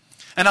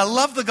And I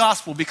love the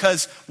gospel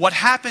because what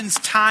happens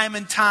time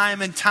and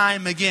time and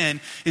time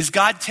again is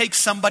God takes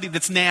somebody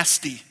that's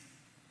nasty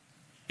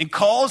and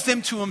calls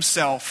them to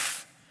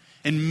himself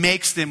and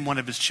makes them one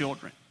of his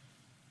children.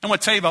 I'm going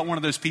to tell you about one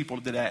of those people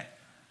today.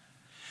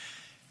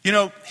 You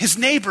know, his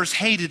neighbors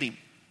hated him,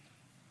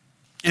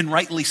 and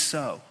rightly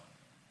so.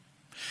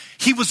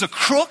 He was a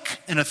crook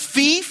and a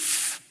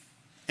thief,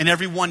 and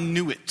everyone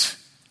knew it.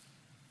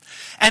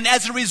 And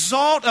as a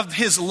result of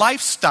his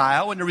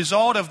lifestyle and a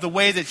result of the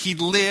way that he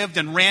lived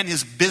and ran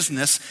his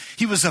business,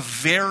 he was a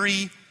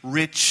very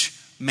rich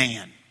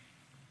man.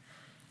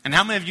 And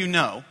how many of you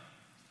know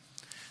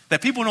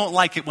that people don't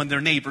like it when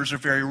their neighbors are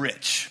very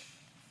rich?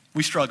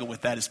 We struggle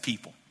with that as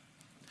people.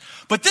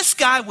 But this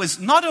guy was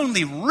not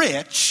only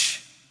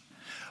rich,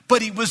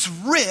 but he was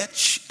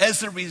rich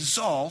as a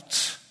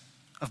result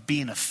of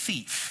being a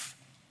thief.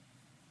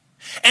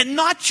 And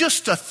not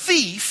just a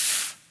thief,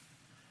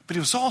 but he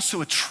was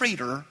also a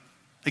traitor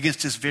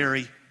against his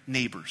very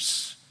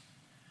neighbors.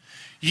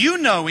 You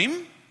know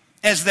him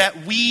as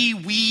that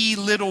wee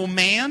little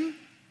man.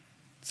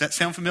 Does that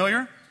sound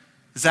familiar?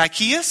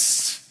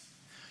 Zacchaeus.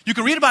 You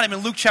can read about him in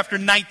Luke chapter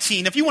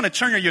 19. If you want to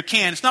turn here, you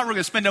can. It's not really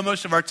going to spend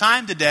most of our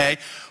time today.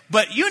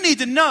 But you need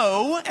to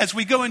know, as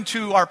we go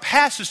into our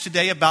passage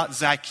today, about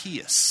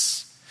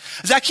Zacchaeus.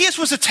 Zacchaeus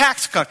was a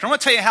tax collector. I'm going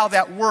to tell you how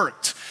that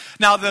worked.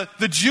 Now,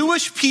 the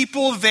Jewish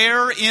people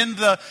there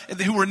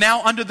who were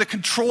now under the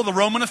control of the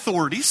Roman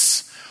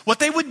authorities, what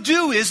they would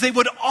do is they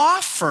would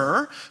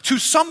offer to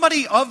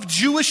somebody of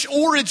Jewish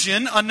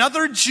origin,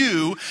 another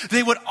Jew,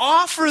 they would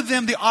offer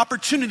them the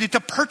opportunity to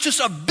purchase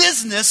a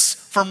business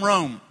from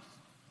Rome.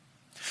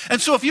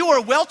 And so if you were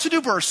a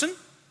well-to-do person,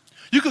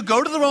 you could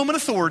go to the Roman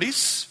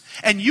authorities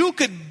and you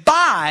could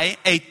buy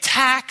a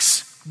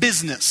tax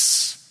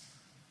business.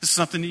 This is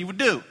something that you would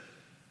do.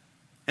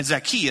 And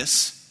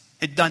Zacchaeus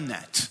had done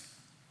that.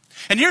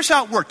 And here's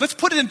how it worked. Let's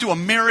put it into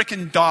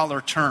American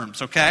dollar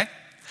terms, okay?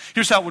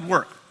 Here's how it would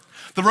work.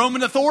 The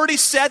Roman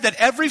authorities said that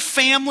every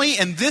family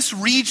in this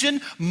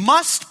region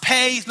must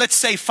pay, let's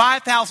say,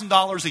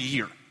 $5,000 a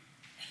year.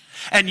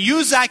 And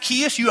you,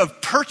 Zacchaeus, you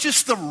have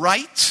purchased the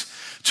right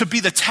to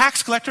be the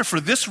tax collector for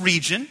this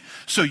region.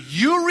 So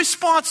you're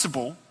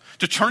responsible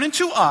to turn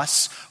into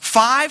us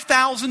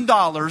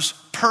 $5,000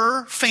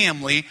 per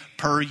family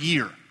per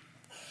year.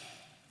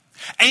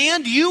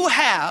 And you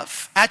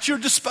have at your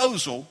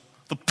disposal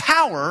the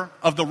power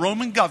of the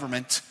Roman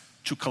government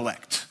to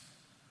collect.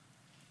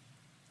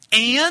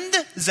 And,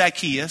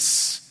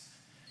 Zacchaeus,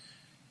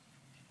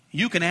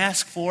 you can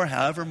ask for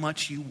however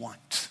much you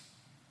want.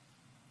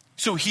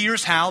 So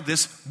here's how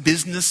this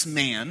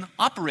businessman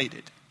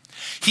operated.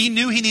 He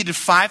knew he needed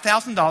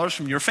 $5,000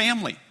 from your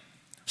family.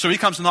 So he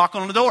comes knocking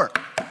on the door.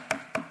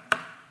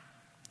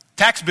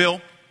 Tax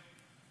bill,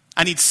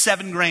 I need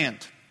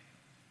 $7,000.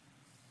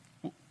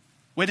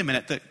 Wait a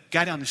minute, the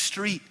guy down the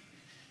street,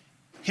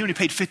 he only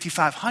paid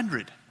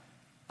 $5,500.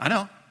 I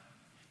know.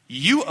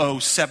 You owe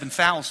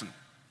 $7,000.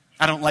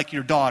 I don't like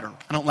your daughter.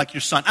 I don't like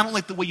your son. I don't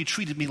like the way you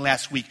treated me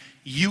last week.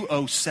 You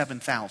owe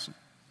 $7,000.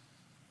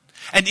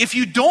 And if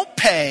you don't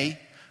pay,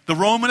 the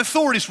Roman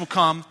authorities will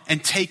come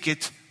and take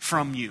it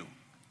from you.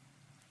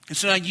 And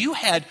so now you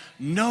had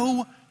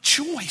no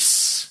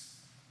choice.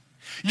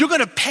 You're going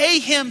to pay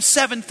him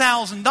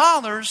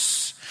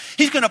 $7,000.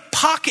 He's going to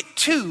pocket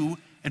 $2,000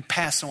 and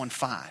pass on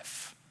 $5,000.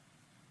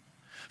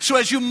 So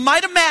as you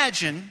might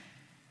imagine,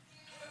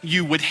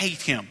 you would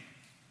hate him.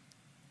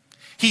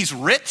 He's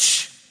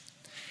rich,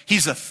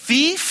 he's a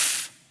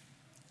thief,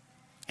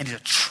 and he's a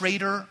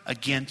traitor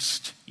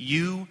against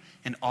you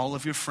and all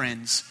of your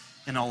friends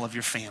and all of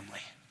your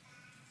family.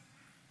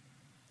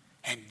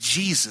 And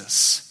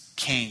Jesus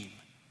came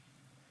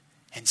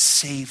and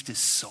saved his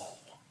soul.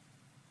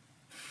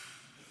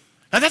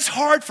 Now that's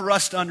hard for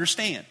us to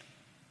understand.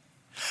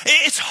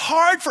 It's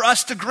hard for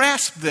us to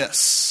grasp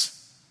this.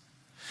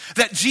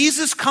 That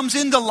Jesus comes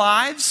into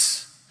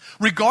lives,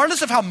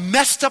 regardless of how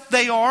messed up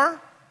they are,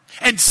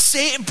 and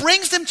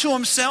brings them to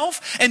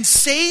himself and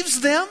saves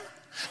them,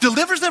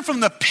 delivers them from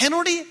the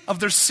penalty of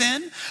their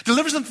sin,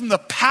 delivers them from the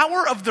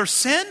power of their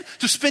sin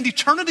to spend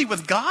eternity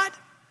with God.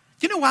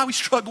 You know why we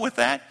struggle with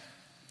that?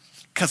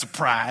 Because of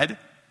pride.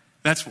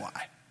 That's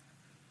why.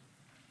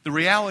 The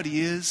reality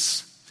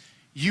is,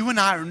 you and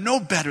I are no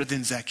better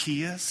than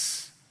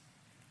Zacchaeus.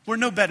 We're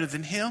no better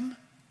than him.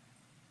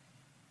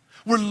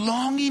 We're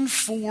longing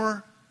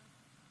for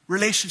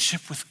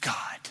relationship with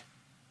God.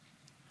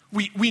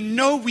 We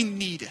know we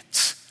need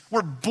it.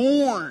 We're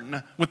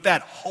born with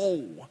that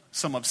hole,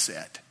 some have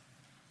said.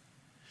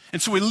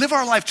 And so we live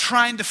our life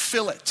trying to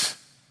fill it.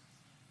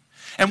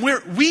 And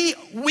we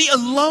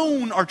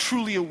alone are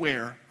truly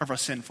aware of our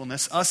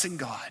sinfulness, us and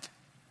God.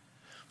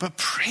 But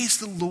praise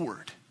the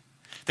Lord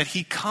that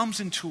he comes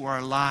into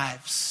our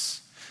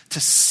lives to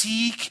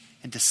seek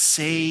and to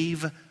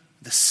save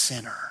the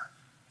sinner.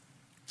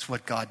 It's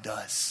what God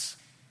does.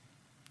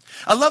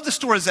 I love the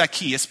story of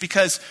Zacchaeus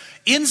because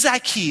in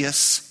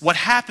Zacchaeus, what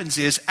happens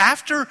is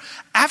after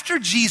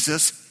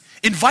Jesus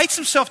invites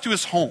himself to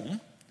his home,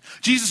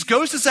 Jesus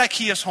goes to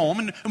Zacchaeus' home,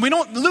 and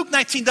Luke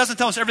 19 doesn't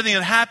tell us everything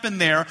that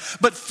happened there,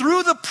 but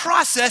through the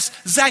process,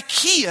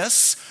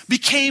 Zacchaeus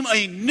became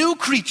a new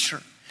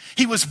creature.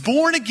 He was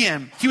born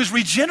again. He was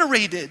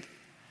regenerated.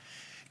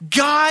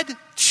 God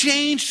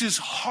changed his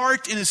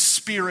heart and his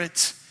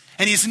spirit,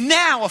 and he's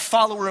now a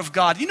follower of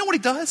God. You know what he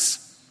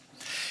does?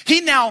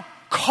 He now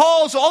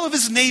calls all of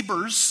his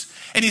neighbors,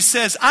 and he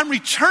says, I'm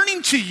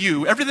returning to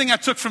you everything I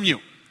took from you,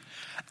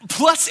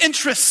 plus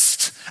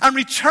interest. I'm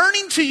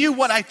returning to you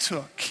what I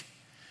took.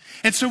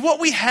 And so what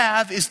we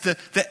have is the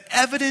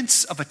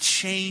evidence of a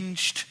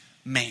changed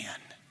man.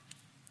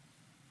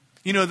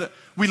 You know,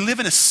 we live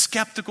in a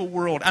skeptical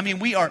world. I mean,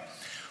 we are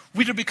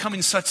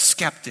becoming such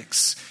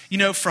skeptics, you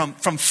know, from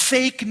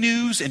fake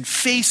news and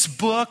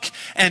Facebook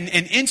and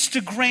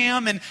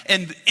Instagram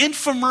and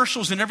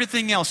infomercials and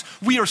everything else.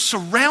 We are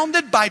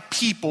surrounded by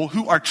people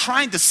who are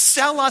trying to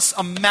sell us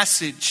a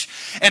message.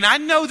 And I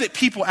know that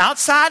people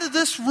outside of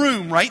this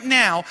room right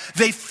now,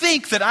 they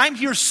think that I'm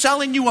here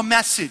selling you a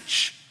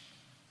message.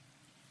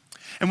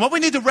 And what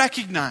we need to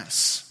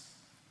recognize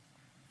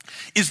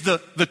is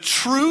the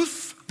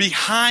truth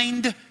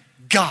behind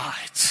God.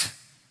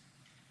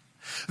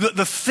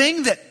 The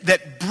thing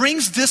that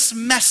brings this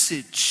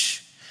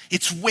message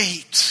its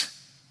weight.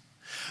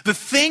 The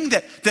thing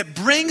that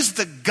brings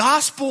the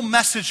gospel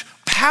message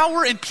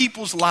power in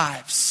people's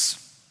lives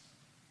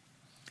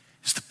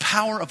is the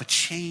power of a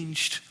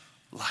changed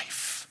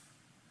life.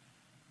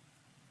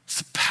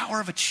 It's the power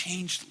of a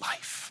changed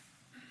life.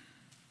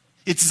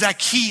 It's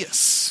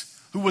Zacchaeus,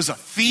 who was a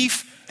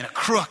thief and a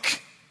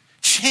crook,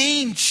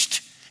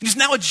 changed. And he's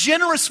now a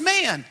generous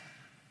man.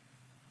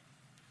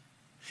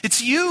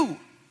 It's you.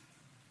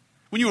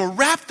 When you were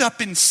wrapped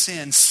up in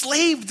sin,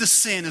 slave to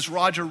sin, as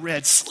Roger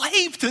read,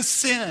 slave to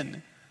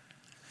sin.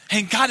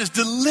 And God has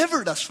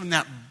delivered us from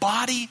that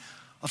body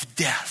of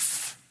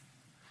death.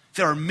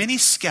 There are many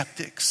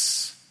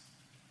skeptics,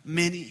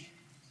 many.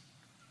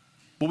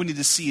 What we need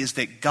to see is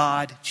that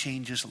God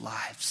changes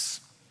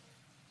lives.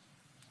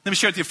 Let me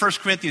share with you 1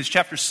 Corinthians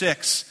chapter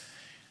 6.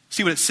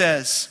 See what it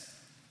says.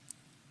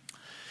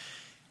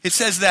 It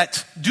says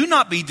that, do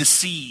not be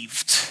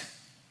deceived.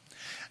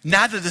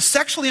 Neither the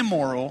sexually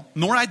immoral,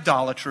 nor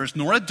idolaters,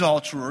 nor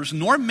adulterers,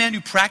 nor men who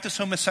practice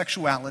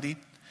homosexuality,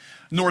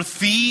 nor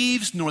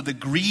thieves, nor the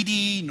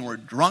greedy, nor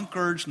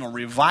drunkards, nor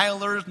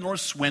revilers, nor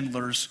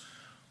swindlers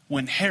will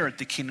inherit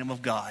the kingdom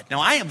of God. Now,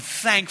 I am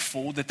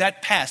thankful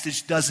that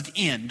passage doesn't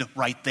end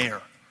right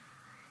there.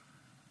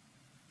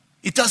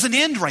 It doesn't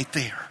end right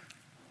there.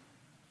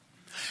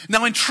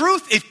 Now, in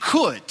truth, it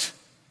could.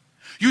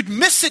 You'd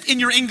miss it in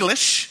your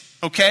English,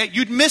 okay?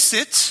 You'd miss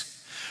it.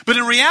 But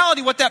in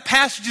reality, what that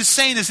passage is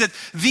saying is that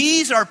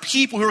these are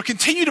people who are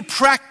continue to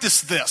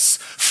practice this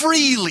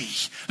freely.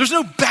 There's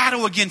no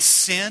battle against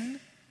sin.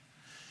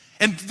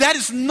 And that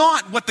is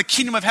not what the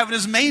kingdom of heaven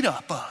is made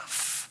up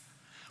of.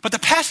 But the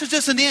passage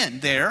doesn't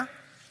end there.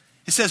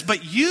 It says,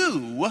 but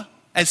you,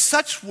 as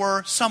such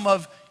were some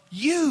of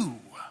you.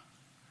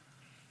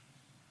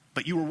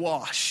 But you were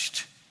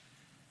washed.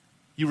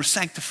 You were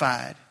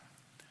sanctified.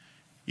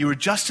 You were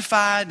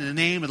justified in the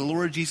name of the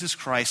Lord Jesus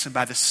Christ and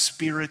by the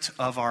Spirit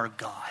of our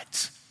God.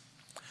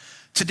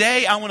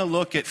 Today, I want to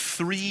look at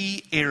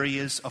 3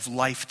 areas of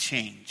life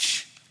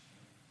change.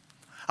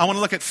 I want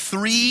to look at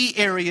 3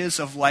 areas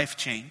of life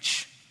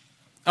change.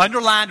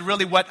 Underlined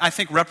really what I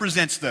think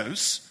represents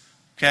those.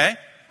 Okay?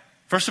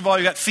 First of all,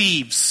 you got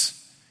thieves.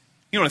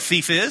 You know what a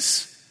thief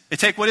is? They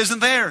take what isn't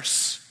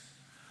theirs.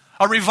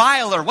 A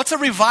reviler. What's a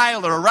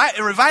reviler?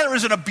 A reviler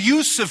is an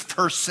abusive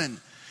person.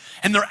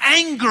 And their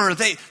anger,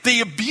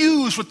 they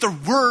abuse with their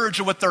words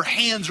or with their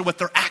hands or with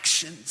their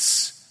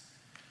actions.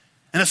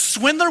 And a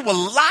swindler will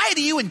lie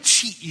to you and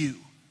cheat you.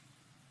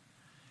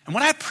 And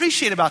what I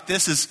appreciate about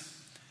this is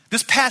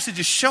this passage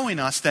is showing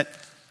us that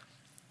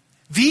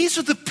these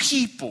are the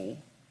people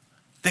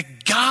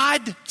that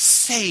God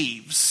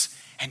saves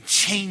and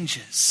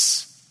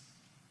changes.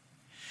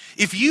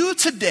 If you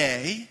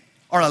today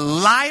are a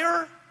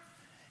liar,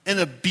 an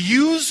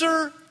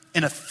abuser,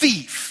 and a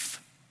thief,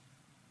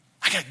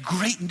 I got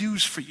great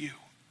news for you.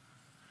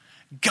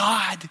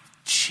 God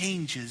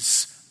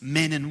changes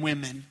men and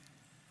women.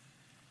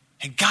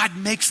 And God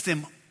makes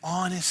them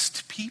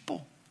honest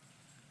people.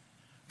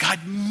 God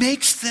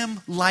makes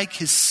them like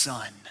his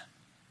son.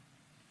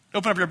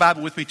 Open up your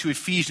Bible with me to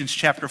Ephesians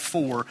chapter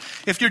 4.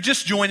 If you're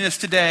just joining us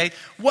today,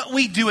 what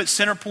we do at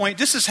Centerpoint,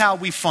 this is how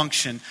we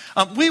function.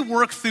 We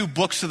work through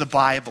books of the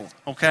Bible,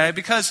 okay?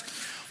 Because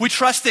we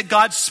trust that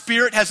God's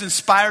Spirit has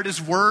inspired his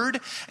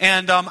word.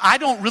 And I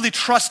don't really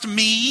trust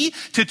me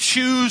to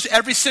choose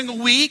every single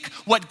week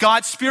what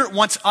God's Spirit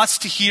wants us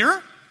to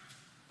hear.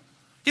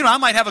 You know, I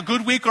might have a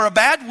good week or a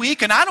bad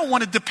week, and I don't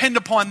want to depend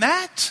upon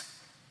that.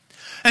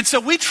 And so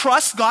we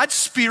trust God's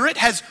Spirit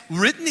has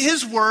written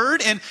his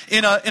word in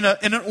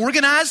an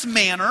organized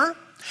manner,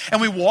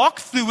 and we walk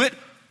through it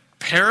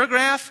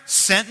paragraph,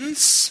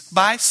 sentence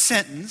by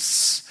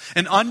sentence,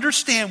 and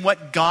understand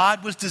what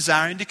God was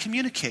desiring to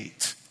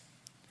communicate.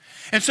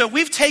 And so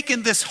we've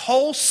taken this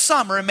whole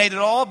summer and made it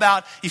all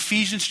about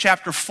Ephesians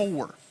chapter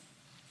 4.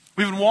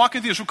 We've been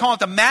walking through this. We're calling it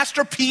the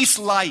masterpiece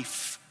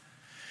life.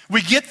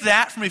 We get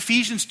that from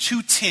Ephesians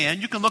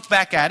 2:10. You can look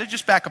back at it,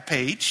 just back a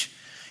page.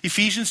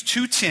 Ephesians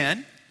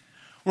 2:10,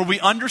 where we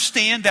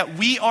understand that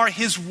we are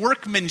his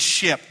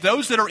workmanship.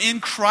 Those that are in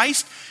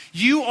Christ,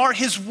 you are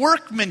his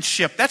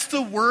workmanship. That's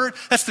the word,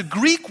 that's the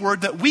Greek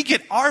word that we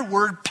get our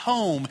word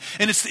poem.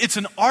 And it's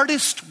an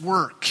artist's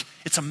work.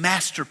 It's a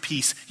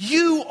masterpiece.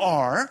 You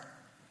are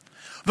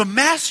the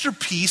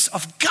masterpiece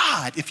of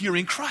God if you're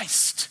in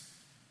Christ.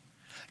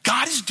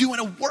 God is doing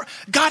a work.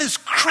 God is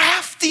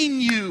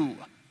crafting you.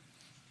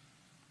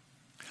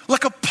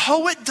 Like a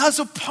poet does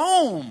a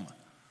poem.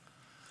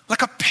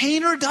 Like a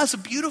painter does a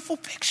beautiful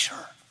picture.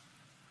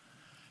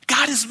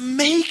 God is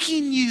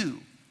making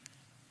you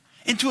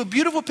into a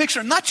beautiful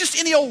picture. Not just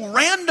any old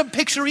random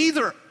picture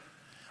either.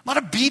 Not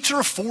a beach or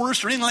a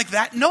forest or anything like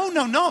that.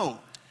 No.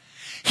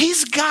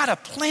 He's got a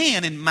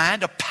plan in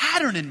mind, a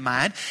pattern in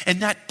mind,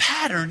 and that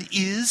pattern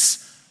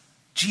is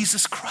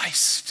Jesus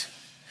Christ.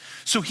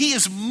 So he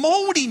is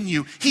molding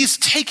you. He's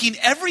taking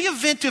every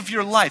event of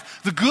your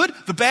life, the good,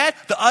 the bad,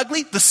 the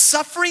ugly, the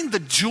suffering, the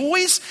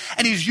joys,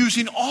 and he's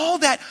using all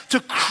that to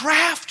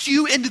craft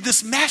you into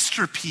this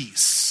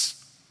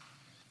masterpiece.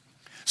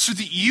 So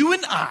that you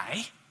and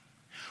I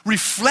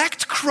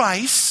reflect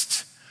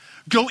Christ,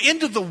 go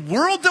into the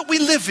world that we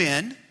live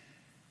in,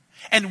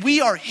 and we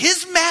are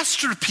his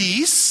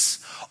masterpiece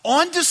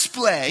on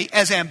display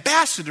as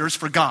ambassadors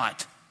for God.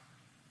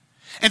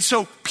 And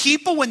so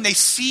people, when they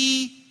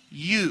see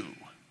you,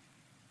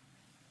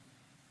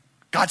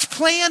 God's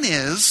plan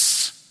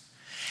is,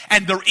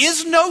 and there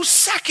is no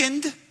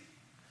second,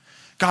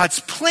 God's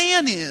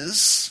plan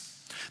is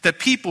that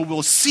people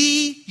will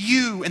see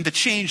you and the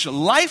change the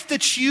life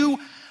that you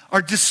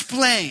are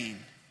displaying,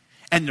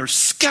 and their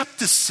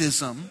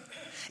skepticism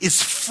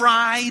is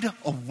fried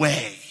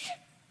away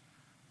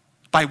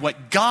by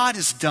what God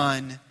has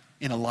done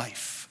in a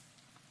life.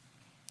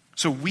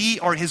 So we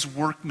are his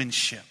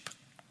workmanship.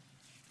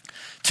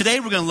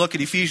 Today we're going to look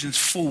at Ephesians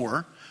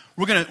 4.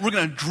 We're going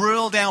to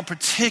drill down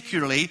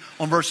particularly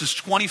on verses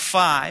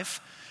 25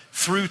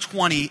 through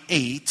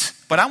 28.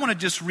 But I want to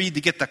just read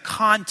to get the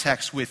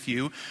context with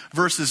you,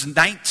 verses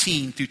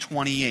 19 through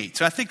 28.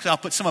 So I think I'll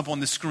put some up on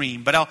the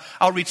screen, but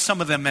I'll read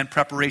some of them in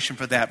preparation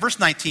for that. Verse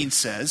 19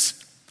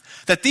 says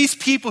that these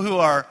people who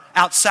are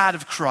outside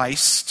of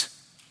Christ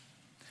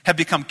have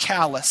become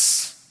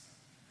callous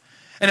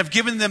and have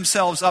given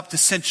themselves up to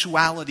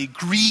sensuality,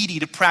 greedy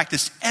to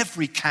practice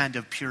every kind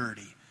of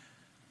purity.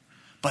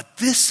 But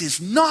this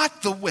is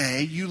not the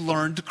way you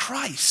learned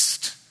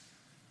Christ.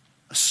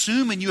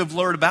 Assuming you have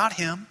learned about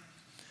him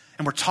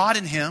and were taught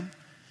in him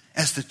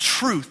as the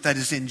truth that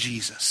is in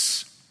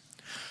Jesus.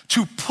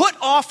 To put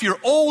off your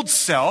old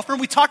self,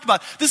 remember we talked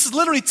about, this is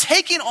literally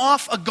taking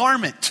off a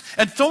garment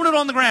and throwing it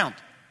on the ground.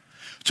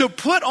 To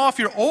put off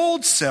your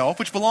old self,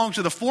 which belongs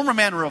to the former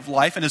manner of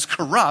life and is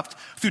corrupt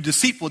through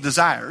deceitful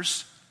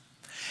desires,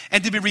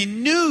 and to be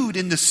renewed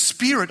in the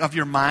spirit of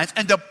your minds,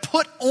 and to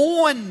put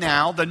on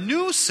now the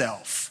new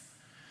self,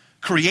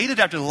 created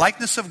after the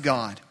likeness of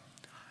God,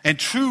 and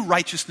true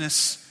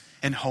righteousness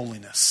and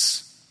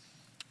holiness.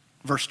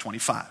 Verse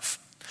 25.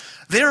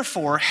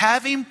 Therefore,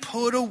 having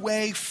put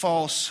away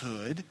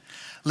falsehood,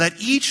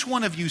 let each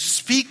one of you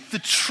speak the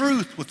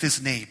truth with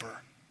his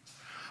neighbor,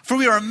 for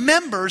we are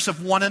members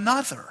of one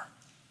another.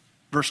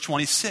 Verse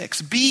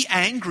 26. Be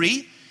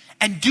angry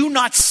and do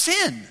not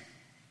sin.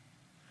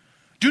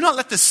 Do not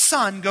let the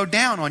sun go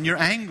down on your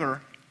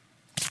anger,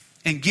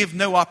 and give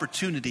no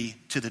opportunity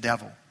to the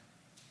devil.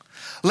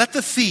 Let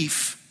the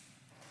thief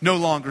no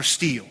longer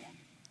steal,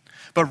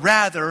 but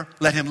rather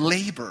let him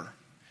labor,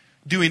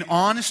 doing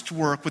honest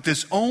work with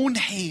his own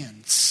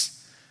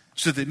hands,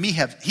 so that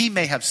he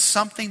may have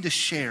something to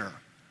share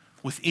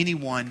with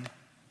anyone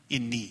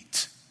in need.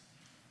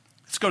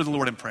 Let's go to the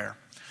Lord in prayer.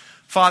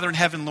 Father in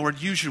heaven,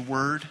 Lord, use your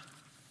word.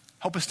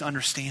 Help us to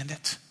understand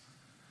it.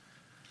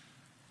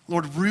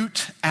 Lord,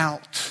 root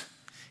out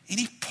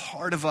any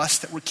part of us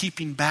that we're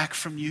keeping back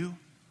from you.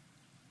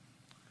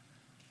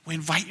 We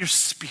invite your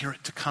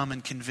Spirit to come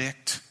and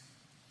convict.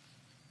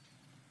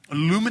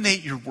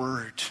 Illuminate your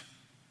word.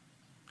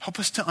 Help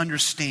us to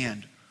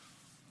understand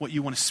what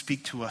you want to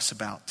speak to us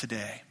about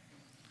today.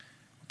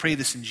 I pray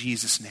this in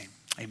Jesus' name.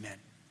 Amen.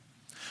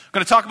 We're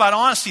going to talk about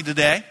honesty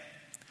today.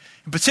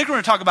 In particular, we're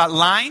going to talk about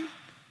lying.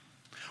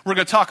 We're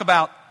going to talk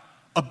about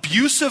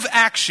abusive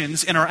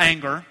actions in our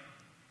anger.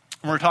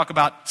 And we're going to talk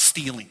about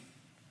stealing.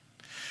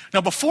 Now,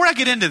 before I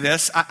get into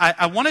this,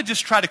 I want to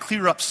just try to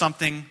clear up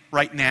something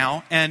right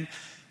now. And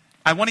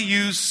I want to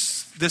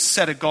use this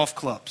set of golf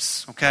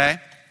clubs, okay?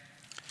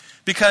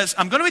 Because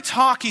I'm going to be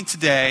talking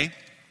today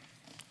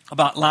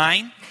about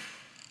lying,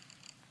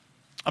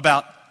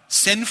 about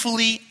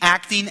sinfully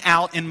acting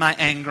out in my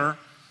anger,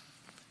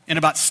 and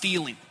about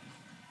stealing.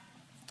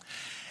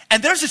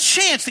 And there's a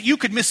chance that you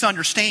could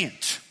misunderstand.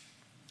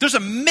 There's a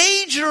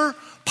major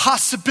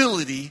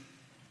possibility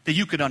that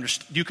you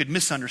could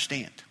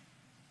misunderstand.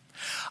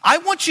 I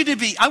want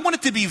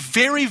it to be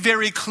very,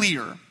 very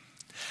clear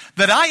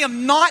that I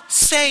am not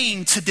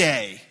saying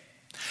today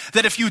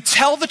that if you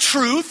tell the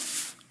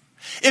truth,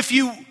 if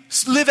you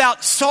live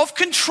out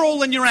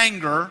self-control in your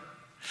anger,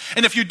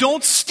 and if you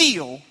don't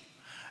steal,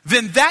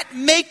 then that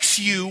makes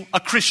you a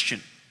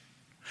Christian.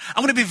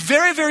 I'm going to be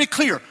very, very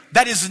clear.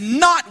 That is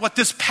not what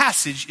this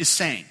passage is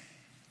saying.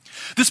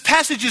 This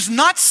passage is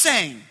not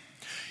saying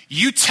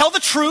you tell the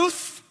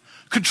truth,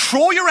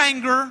 control your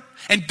anger,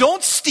 and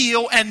don't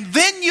steal, and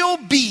then you'll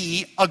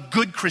be a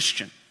good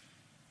Christian.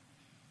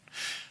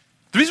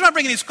 The reason I'm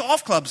bringing these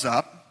golf clubs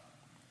up,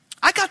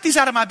 I got these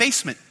out of my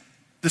basement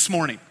this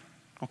morning,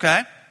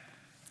 okay?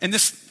 In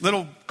this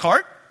little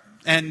cart,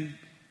 and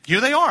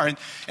here they are.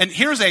 And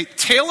here's a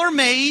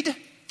tailor-made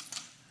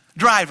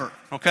driver,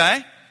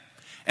 okay?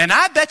 And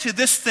I bet you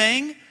this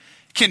thing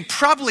can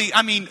probably,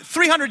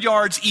 300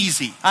 yards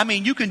easy.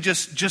 You can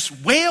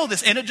just whale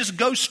this, and it just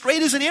goes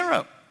straight as an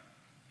arrow.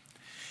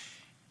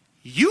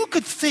 You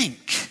could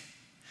think,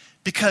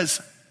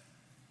 because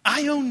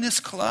I own this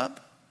club,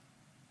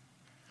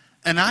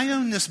 and I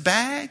own this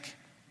bag,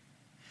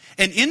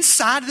 and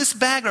inside this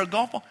bag are a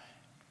golf ball,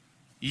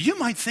 you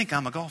might think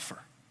I'm a golfer.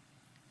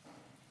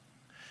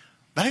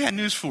 But I got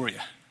news for you.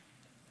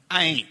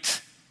 I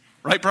ain't.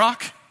 Right,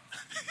 Brock?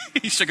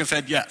 He shook his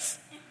head yes.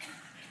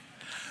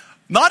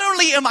 Not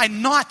only am I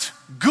not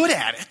good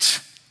at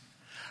it,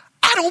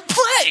 I don't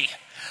play.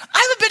 I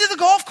haven't been to the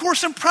golf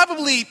course in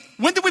probably,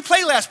 when did we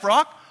play last,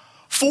 Brock?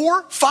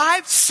 4,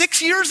 5,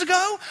 6 years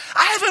ago?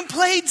 I haven't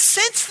played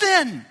since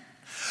then.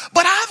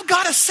 But I've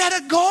got a set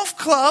of golf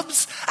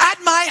clubs at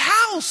my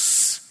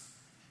house.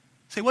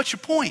 Say, what's your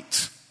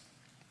point?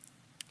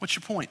 What's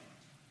your point?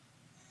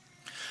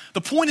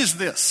 The point is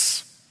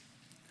this.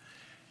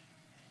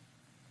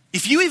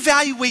 If you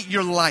evaluate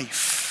your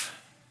life,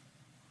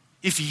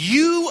 if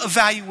you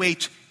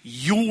evaluate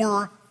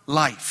your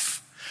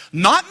life,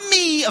 not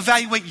me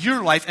evaluate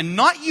your life and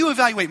not you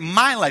evaluate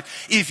my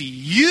life, if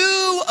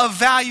you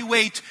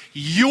evaluate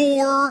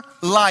your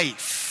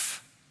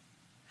life,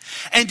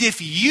 and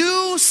if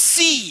you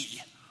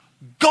see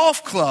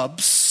golf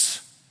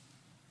clubs,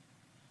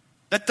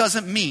 that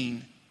doesn't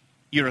mean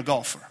you're a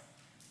golfer.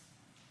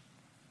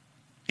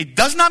 It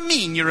does not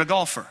mean you're a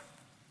golfer.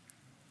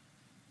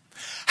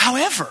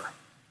 However,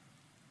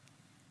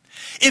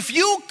 if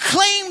you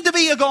claim to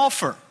be a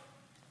golfer,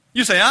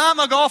 you say, I'm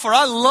a golfer,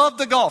 I love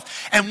the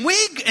golf. And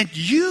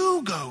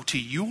you go to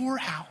your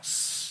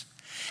house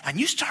and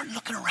you start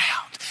looking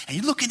around and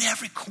you look in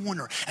every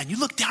corner and you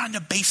look down in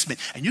the basement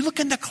and you look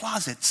in the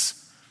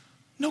closets.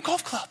 No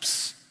golf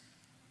clubs,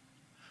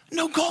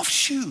 no golf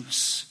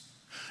shoes,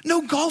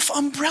 no golf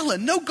umbrella,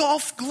 no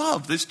golf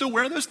glove. They still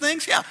wear those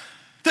things? Yeah.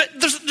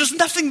 There's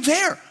nothing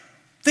there.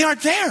 They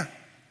aren't there.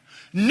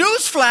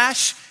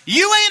 Newsflash,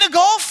 you ain't a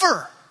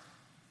golfer.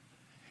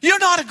 You're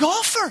not a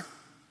golfer.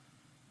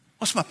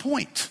 What's my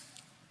point?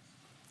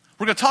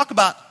 We're going to talk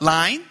about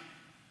lying.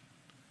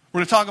 We're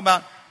going to talk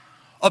about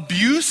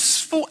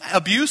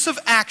abusive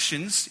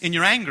actions in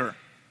your anger.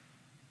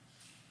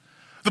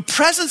 The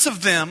presence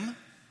of them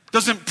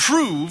doesn't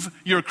prove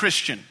you're a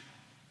Christian,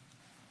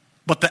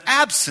 but the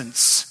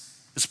absence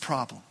is a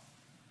problem.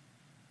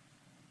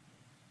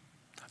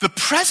 The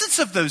presence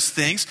of those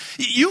things,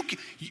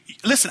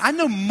 listen, I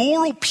know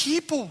moral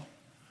people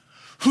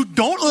who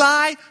don't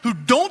lie, who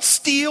don't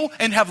steal,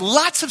 and have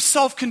lots of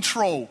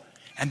self-control,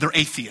 and they're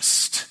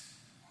atheists.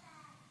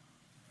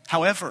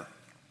 However,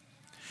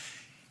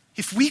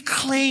 if we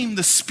claim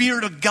the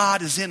Spirit of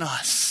God is in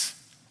us,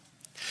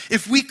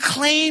 if we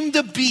claim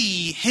to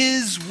be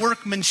His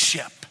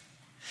workmanship,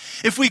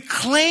 if we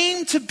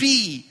claim to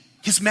be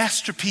His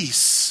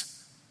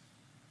masterpiece,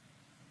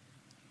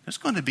 there's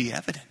going to be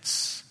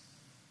evidence.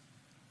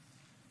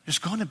 There's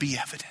going to be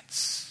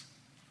evidence.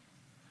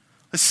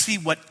 Let's see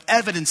what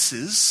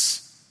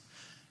evidences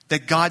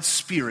that God's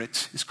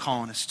Spirit is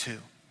calling us to.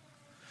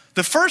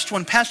 The first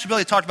one, Pastor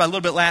Billy talked about a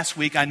little bit last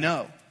week, I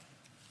know.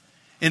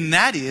 And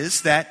that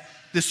is that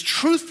this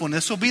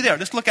truthfulness will be there.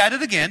 Let's look at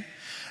it again.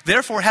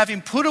 Therefore,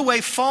 having put away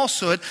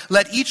falsehood,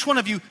 let each one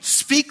of you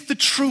speak the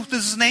truth to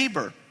his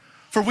neighbor.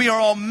 For we are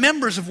all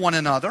members of one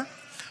another.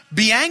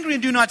 Be angry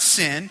and do not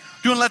sin.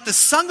 Do not let the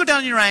sun go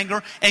down in your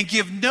anger, and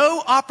give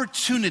no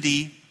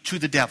opportunity to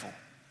the devil.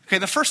 Okay,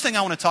 the first thing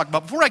I want to talk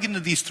about, before I get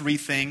into these three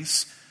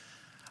things,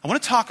 I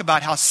want to talk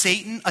about how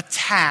Satan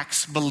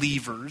attacks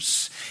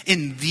believers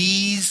in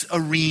these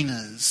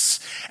arenas.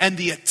 And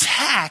the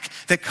attack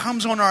that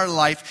comes on our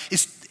life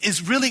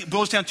is really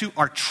boils down to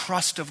our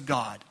trust of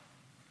God.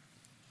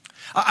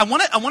 I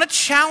want to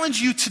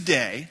challenge you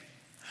today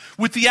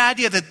with the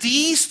idea that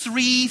these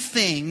three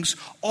things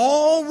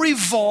all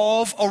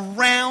revolve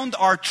around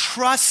our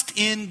trust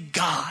in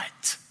God.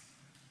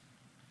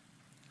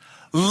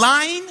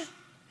 Lying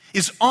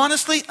is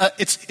honestly,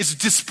 it's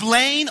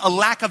displaying a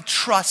lack of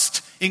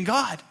trust in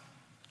God.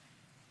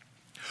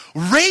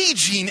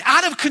 Raging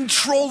out of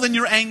control in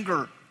your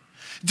anger,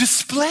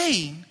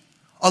 displaying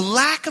a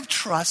lack of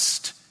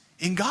trust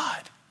in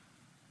God.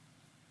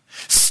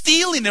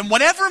 Stealing, in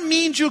whatever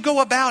means you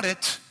go about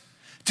it,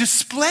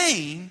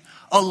 displaying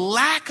a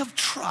lack of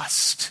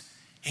trust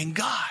in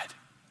God.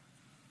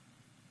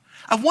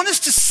 I want us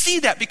to see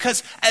that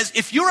because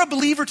if you're a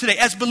believer today,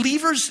 as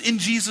believers in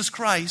Jesus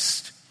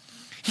Christ,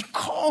 he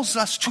calls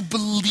us to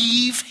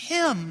believe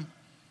him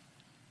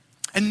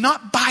and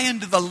not buy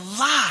into the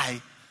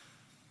lie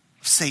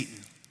of Satan.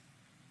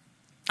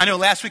 I know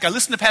last week I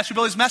listened to Pastor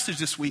Billy's message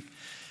this week.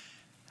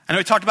 I know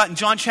he talked about in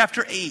John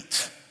chapter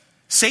 8,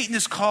 Satan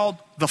is called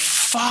the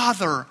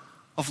father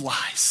of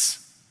lies.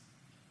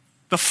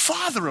 The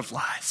father of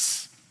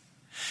lies.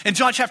 In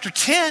John chapter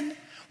 10,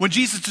 when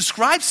Jesus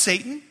described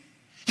Satan,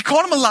 he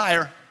called him a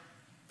liar,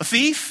 a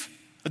thief,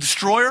 a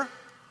destroyer,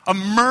 a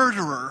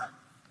murderer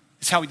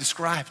is how he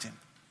described him.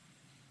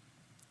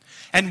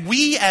 And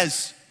we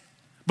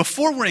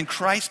before we're in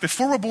Christ,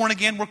 before we're born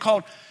again, we're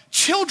called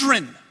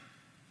children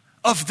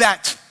of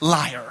that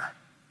liar.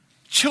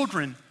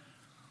 Children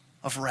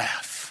of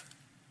wrath.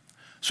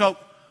 So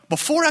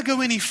before I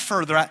go any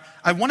further,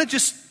 I want to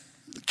just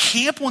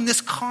camp on this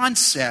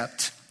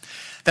concept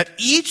that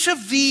each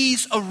of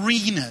these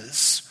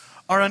arenas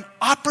are an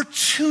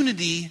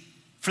opportunity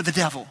for the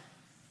devil.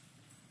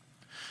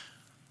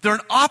 They're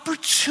an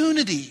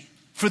opportunity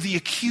for the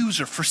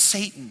accuser, for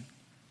Satan.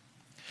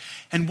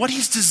 And what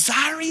he's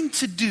desiring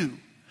to do,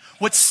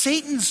 what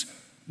Satan's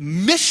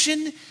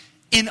mission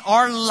in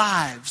our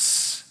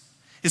lives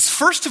is,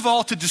 first of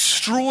all, to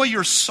destroy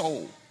your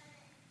soul.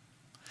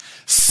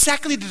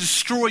 Secondly, to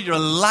destroy your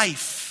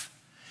life.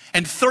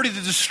 And thirdly,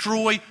 to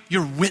destroy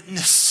your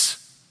witness.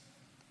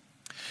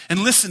 And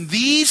listen,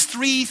 these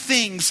three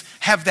things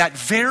have that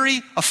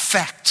very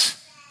effect.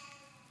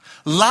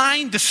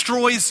 Lying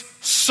destroys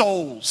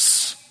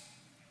souls.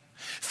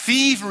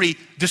 Thievery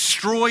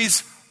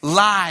destroys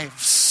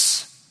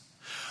lives.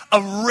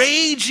 A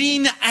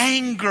raging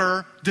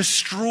anger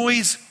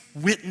destroys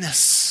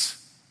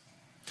witness.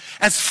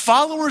 As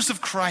followers of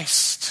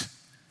Christ,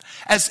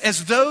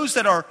 as those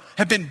that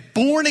have been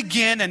born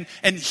again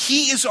and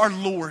he is our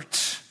Lord,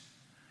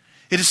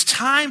 it is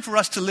time for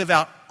us to live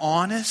out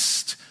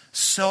honest,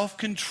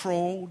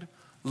 self-controlled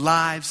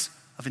lives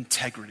of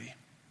integrity.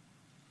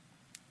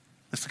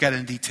 Let's look at it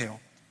in detail.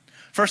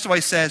 First of all,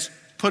 he says,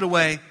 put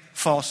away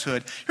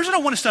falsehood. Here's what I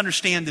want us to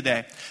understand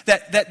today.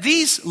 That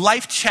these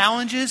life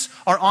challenges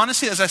are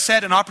honestly, as I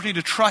said, an opportunity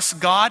to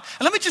trust God.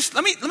 And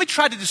let me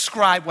try to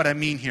describe what I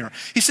mean here.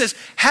 He says,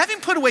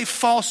 having put away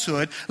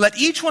falsehood, let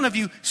each one of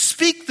you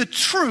speak the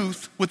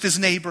truth with his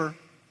neighbor,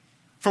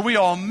 for we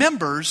are all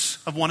members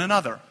of one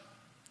another.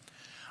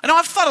 I know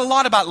I've thought a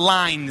lot about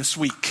lying this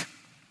week.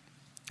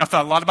 I've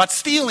thought a lot about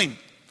stealing.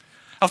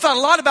 I've thought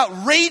a lot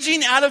about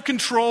raging out of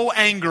control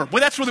anger.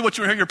 Well, that's really what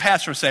you hear your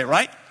pastor say,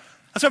 right?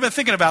 That's what I've been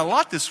thinking about a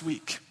lot this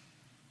week.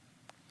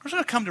 Here's what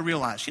I've come to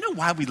realize. You know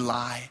why we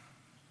lie?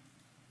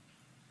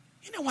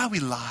 You know why we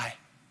lie?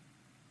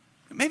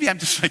 Maybe I'm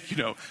just like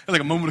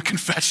a moment of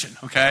confession,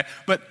 okay?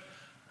 But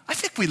I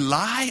think we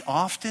lie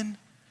often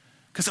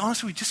because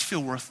honestly, we just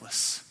feel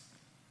worthless.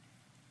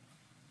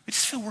 We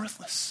just feel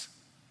worthless.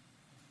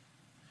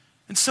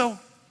 And so,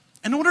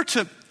 in order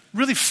to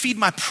really feed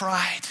my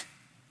pride,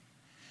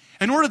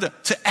 in order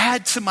to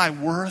add to my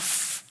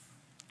worth,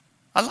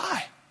 I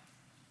lie.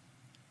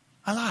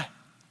 I lie.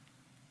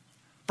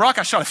 Brock,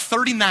 I shot a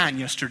 39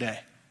 yesterday.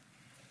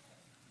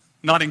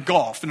 Not in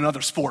golf, in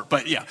another sport,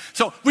 but yeah.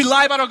 So we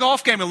lie about our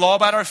golf game. We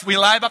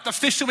lie about the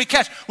fish that we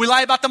catch. We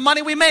lie about the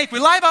money we make. We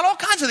lie about all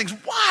kinds of things.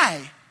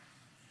 Why?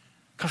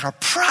 Because our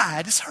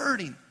pride is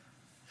hurting.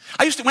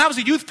 When I was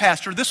a youth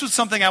pastor, this was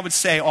something I would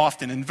say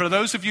often. And for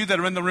those of you that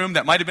are in the room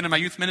that might have been in my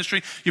youth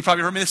ministry, you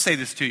probably heard me say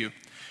this to you.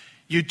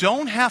 You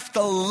don't have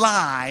to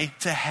lie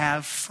to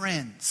have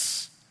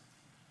friends.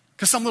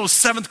 Because some little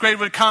seventh grader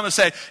would come and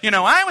say,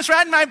 I was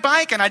riding my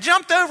bike and I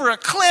jumped over a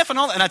cliff and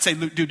all that. And I'd say,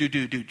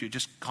 dude,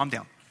 just calm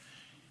down.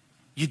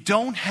 You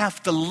don't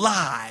have to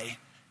lie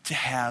to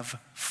have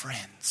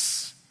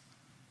friends.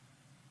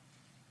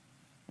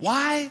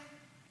 Why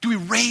do we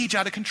rage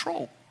out of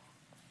control?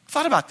 I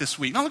thought about this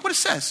week. Now look what it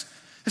says.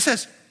 It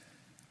says,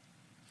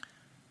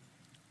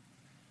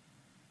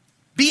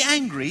 be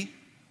angry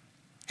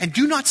and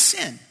do not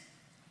sin.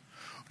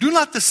 Do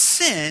not the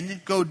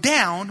sin go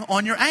down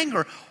on your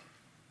anger.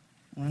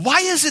 Why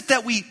is it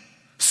that we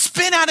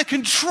spin out of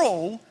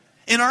control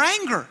in our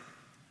anger?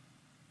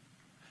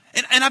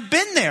 And I've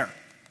been there.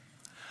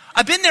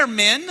 I've been there,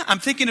 men. I'm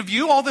thinking of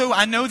you, although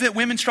I know that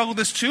women struggle with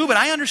this too, but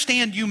I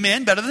understand you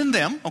men better than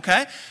them,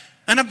 okay?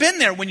 And I've been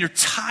there when you're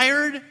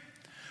tired,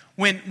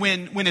 when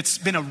it's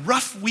been a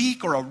rough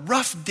week or a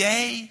rough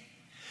day,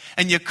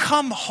 and you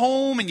come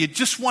home and you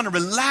just want to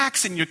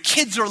relax and your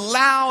kids are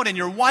loud and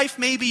your wife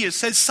maybe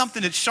says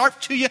something that's sharp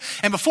to you,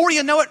 and before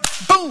you know it,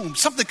 boom,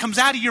 something comes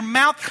out of your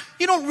mouth.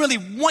 You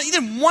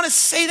didn't want to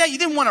say that. You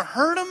didn't want to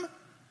hurt them.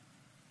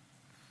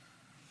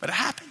 But it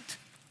happened.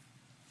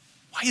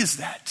 Why is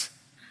that?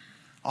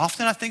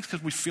 Often I think it's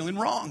because we're feeling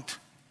wronged.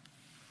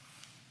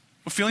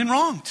 We're feeling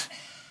wronged.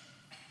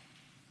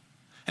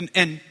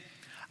 And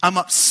I'm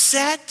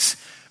upset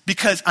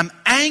because I'm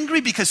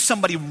angry because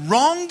somebody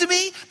wronged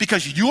me,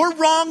 because you're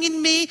wronging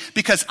me,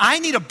 because I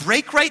need a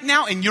break right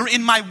now and you're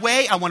in my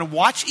way. I want to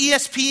watch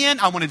ESPN.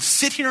 I want to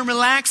sit here and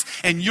relax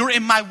and you're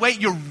in my way.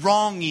 You're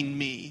wronging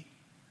me.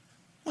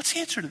 What's the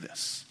answer to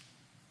this?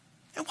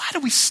 And why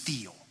do we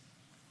steal?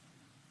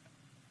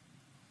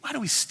 Why do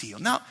we steal?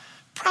 Now,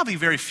 probably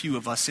very few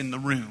of us in the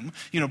room,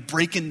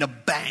 break into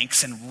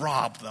banks and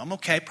rob them.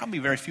 Okay, probably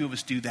very few of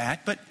us do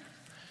that, but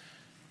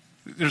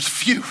there's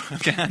few.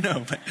 Okay, I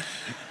know,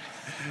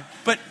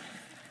 but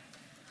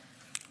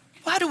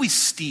why do we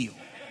steal?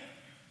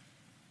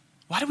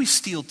 Why do we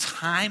steal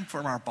time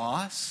from our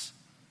boss?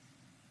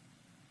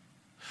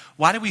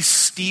 Why do we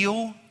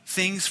steal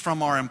things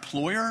from our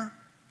employer?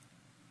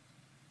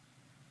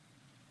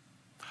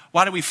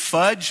 Why do we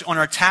fudge on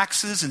our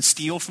taxes and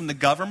steal from the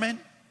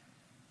government?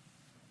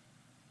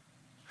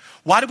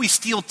 Why do we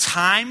steal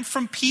time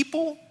from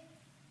people?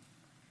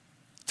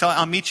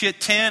 I'll meet you at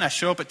 10. I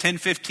show up at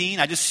 10:15.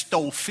 I just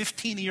stole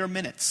 15 of your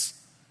minutes.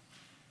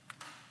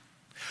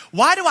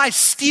 Why do I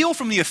steal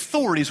from the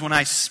authorities when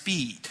I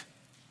speed?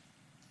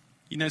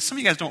 Some of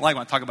you guys don't like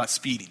when I talk about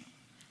speeding.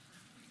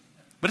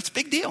 But it's a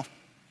big deal.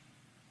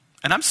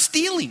 And I'm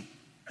stealing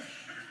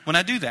when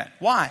I do that.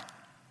 Why?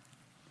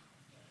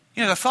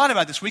 As I thought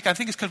about this week, I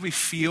think it's because we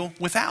feel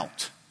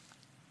without.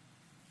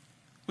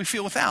 We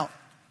feel without.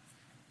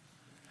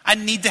 I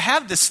need to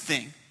have this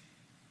thing.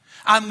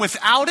 I'm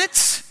without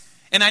it,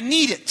 and I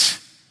need it.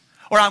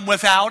 Or I'm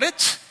without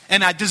it,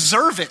 and I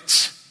deserve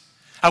it.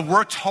 I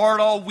worked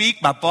hard all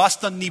week. My boss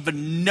doesn't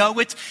even know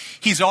it.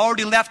 He's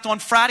already left on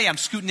Friday. I'm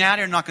scooting out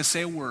here and not going to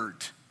say a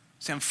word.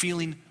 See, I'm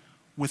feeling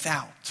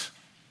without.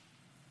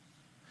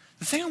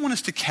 The thing I want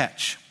us to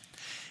catch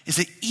is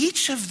that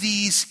each of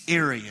these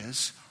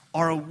areas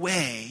are a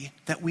way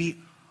that we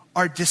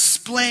are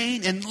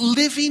displaying and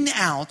living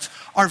out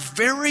our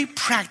very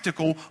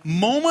practical,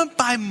 moment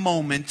by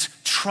moment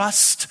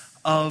trust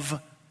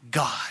of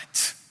God.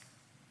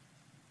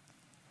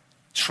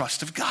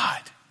 Trust of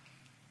God.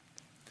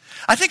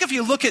 I think if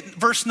you look at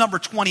verse number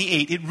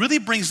 28, it really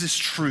brings this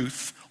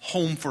truth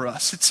home for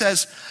us. It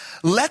says,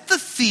 "Let the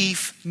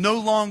thief no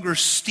longer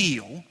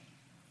steal,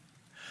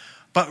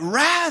 but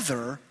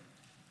rather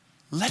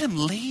let him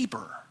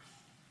labor."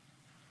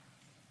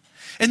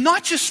 And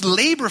not just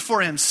labor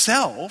for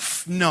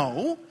himself,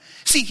 no.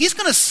 See, he's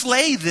going to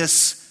slay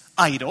this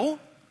idol,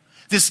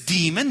 this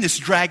demon, this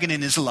dragon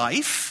in his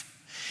life.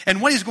 And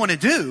what he's going to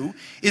do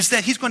is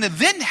that he's going to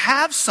then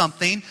have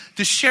something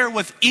to share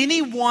with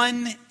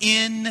anyone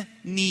in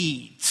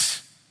need.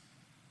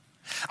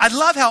 I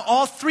love how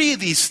all three of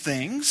these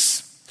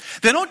things,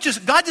 God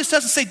just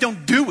doesn't say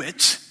don't do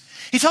it.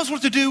 He tells us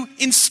what to do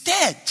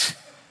instead.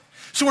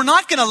 So we're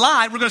not going to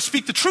lie. We're going to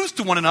speak the truth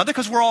to one another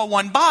because we're all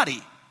one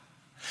body.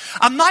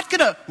 I'm not going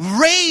to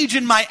rage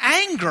in my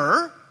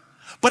anger,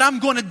 but I'm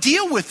going to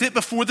deal with it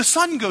before the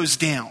sun goes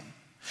down.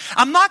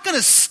 I'm not going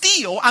to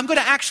steal. I'm going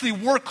to actually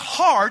work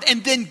hard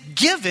and then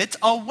give it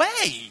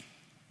away.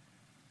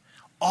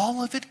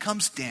 All of it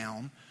comes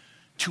down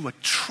to a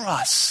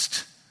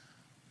trust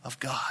of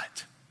God.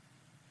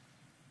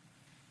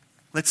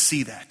 Let's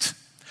see that.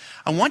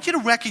 I want you to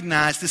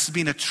recognize this as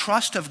being a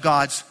trust of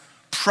God's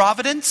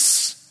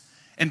providence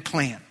and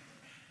plan.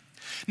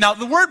 Now,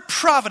 the word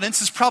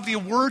providence is probably a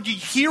word you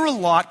hear a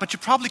lot, but you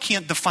probably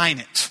can't define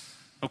it,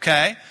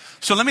 okay?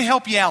 So let me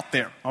help you out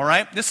there, all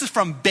right? This is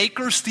from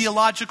Baker's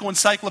Theological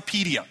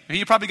Encyclopedia.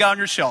 You probably got it on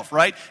your shelf,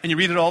 right? And you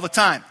read it all the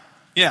time.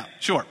 Yeah,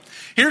 sure.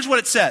 Here's what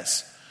it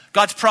says.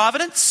 God's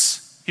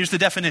providence, here's the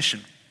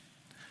definition.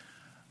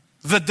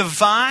 The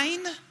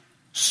divine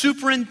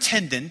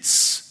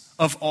superintendence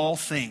of all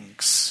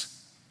things,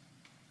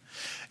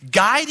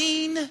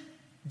 guiding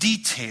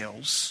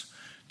details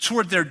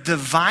toward their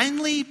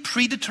divinely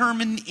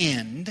predetermined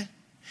end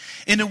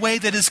in a way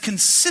that is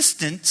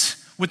consistent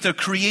with their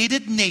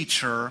created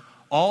nature,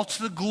 all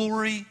to the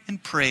glory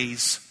and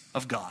praise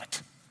of God.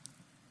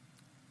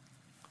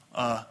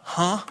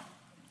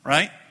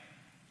 Right?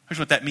 Here's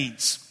what that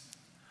means.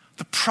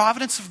 The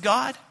providence of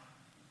God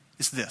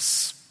is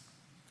this: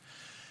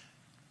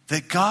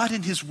 that God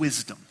in his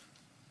wisdom,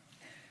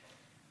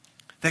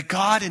 that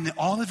God in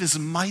all of his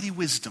mighty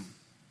wisdom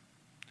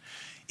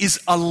is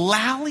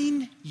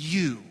allowing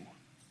you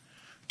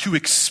to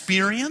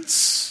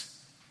experience,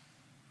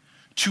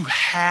 to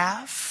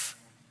have,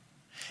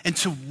 and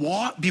to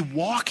be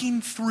walking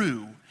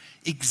through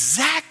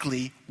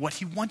exactly what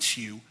he wants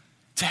you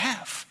to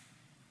have.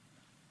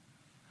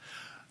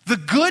 The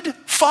good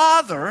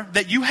Father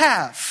that you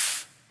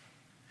have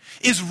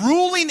is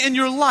ruling in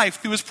your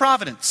life through his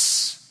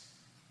providence.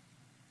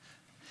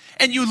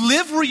 And you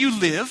live where you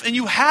live, and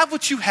you have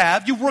what you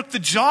have. You work the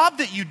job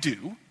that you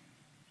do.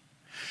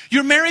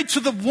 You're married to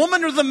the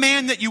woman or the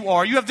man that you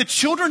are. You have the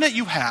children that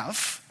you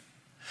have.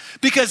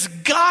 Because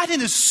God in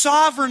his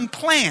sovereign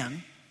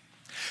plan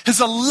has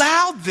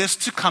allowed this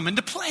to come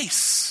into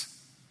place.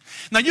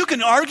 Now you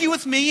can argue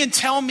with me and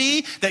tell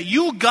me that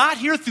you got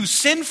here through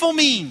sinful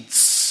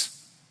means.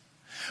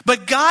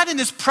 But God in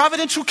his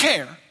providential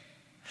care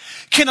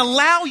can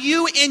allow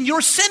you in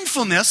your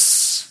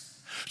sinfulness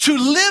to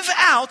live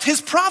out his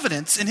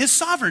providence and his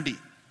sovereignty.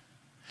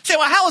 Say,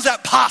 well, how is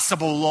that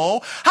possible,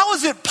 Lowell? How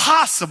is it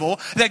possible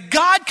that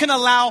God can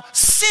allow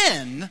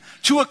sin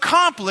to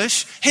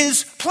accomplish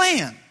his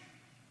plan?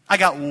 I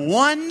got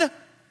one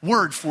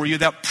word for you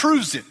that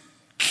proves it.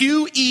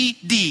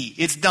 QED,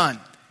 it's done.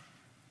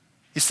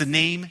 It's the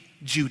name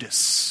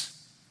Judas.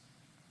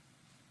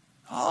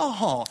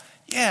 Oh,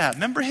 yeah,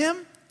 remember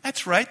him?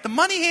 That's right, the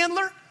money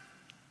handler.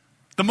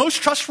 The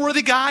most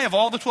trustworthy guy of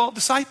all the 12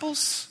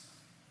 disciples.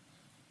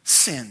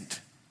 Sinned.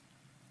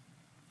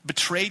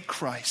 Betrayed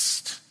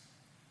Christ.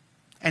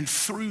 And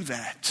through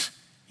that,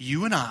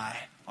 you and I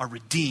are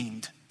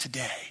redeemed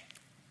today.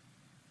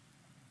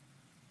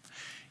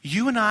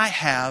 You and I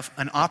have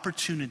an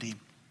opportunity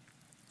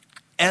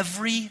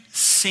every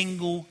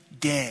single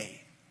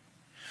day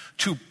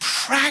to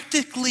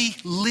practically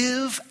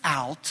live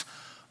out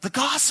the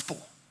gospel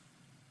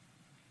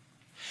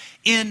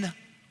in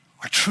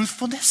our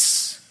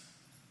truthfulness,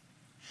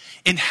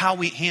 in how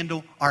we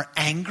handle our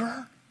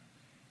anger,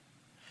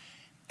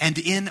 and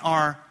in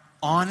our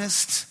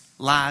honest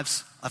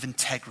lives of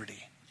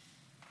integrity.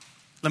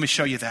 Let me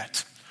show you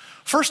that.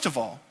 First of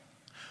all,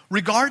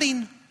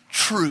 regarding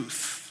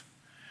truth,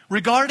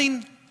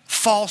 regarding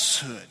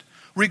falsehood,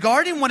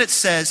 regarding what it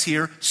says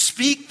here,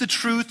 speak the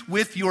truth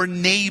with your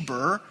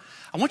neighbor,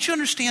 I want you to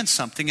understand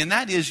something, and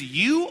that is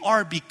you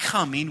are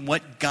becoming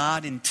what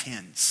God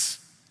intends.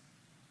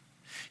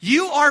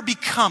 You are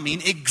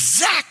becoming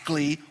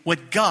exactly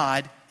what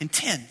God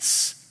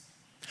intends.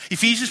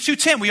 Ephesians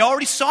 2:10, we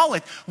already saw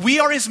it. We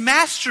are his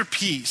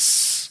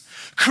masterpiece,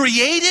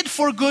 created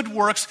for good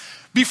works.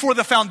 Before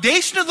the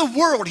foundation of the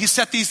world, he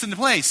set these into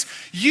place.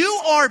 You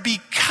are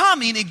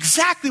becoming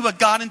exactly what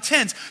God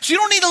intends. So you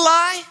don't need to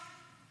lie.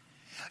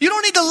 You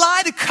don't need to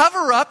lie to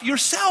cover up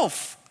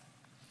yourself.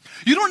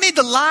 You don't need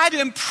to lie to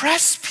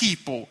impress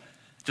people.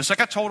 Just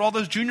like I told all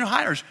those junior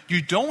hires,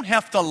 you don't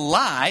have to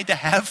lie to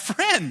have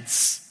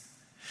friends.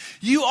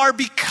 You are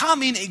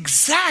becoming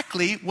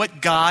exactly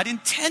what God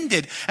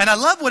intended. And I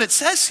love what it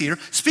says here.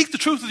 Speak the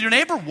truth with your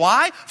neighbor.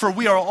 Why? For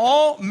we are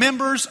all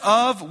members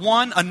of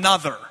one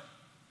another.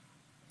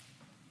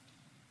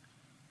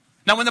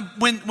 Now,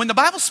 when the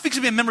Bible speaks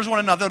of being members of one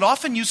another, it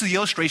often uses the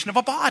illustration of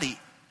a body.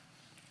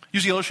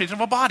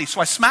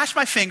 So I smash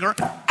my finger.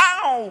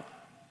 Ow!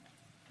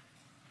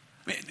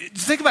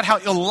 Think about how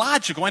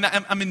illogical, and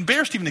I'm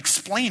embarrassed to even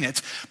explain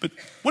it, but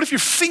what if your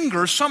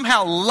finger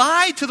somehow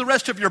lied to the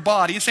rest of your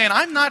body saying,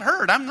 I'm not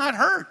hurt.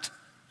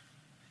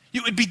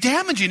 It would be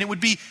damaging. It would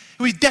be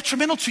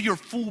detrimental to your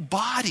full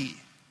body.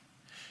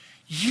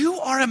 You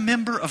are a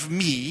member of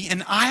me,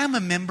 and I am a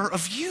member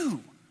of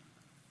you.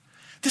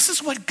 This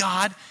is what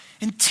God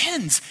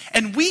intends.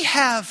 And we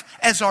have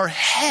as our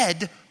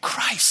head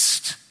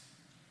Christ.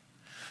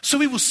 So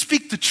we will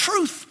speak the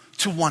truth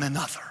to one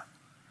another.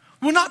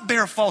 We will not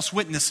bear false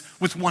witness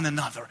with one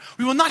another.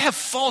 We will not have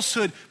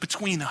falsehood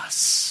between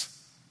us.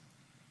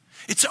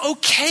 It's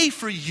okay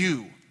for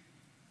you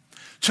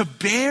to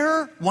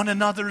bear one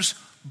another's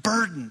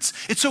burdens.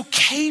 It's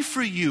okay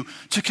for you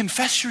to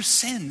confess your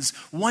sins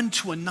one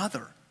to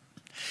another.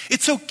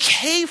 It's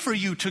okay for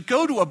you to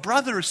go to a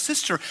brother or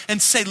sister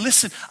and say,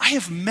 listen, I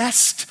have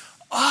messed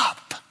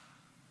up.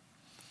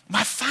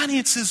 My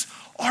finances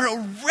are a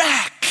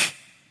wreck.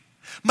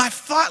 My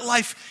thought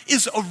life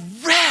is a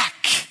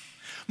wreck.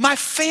 My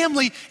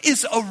family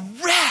is a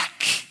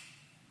wreck.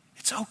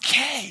 It's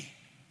okay.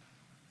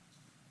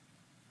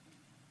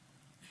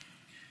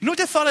 You know what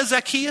they thought of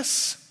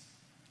Zacchaeus?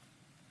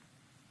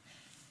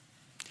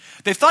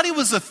 They thought he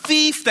was a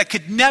thief that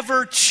could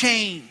never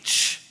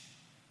change.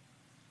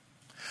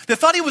 They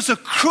thought he was a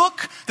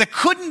crook that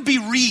couldn't be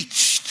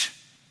reached.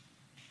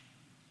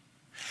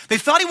 They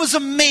thought he was a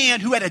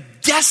man who had a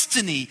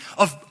destiny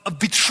of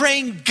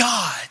betraying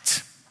God.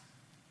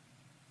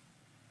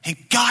 And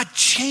God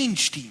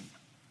changed him.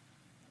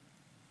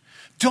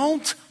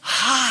 Don't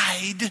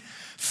hide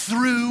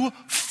through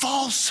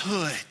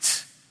falsehood.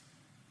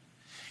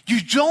 You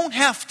don't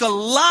have to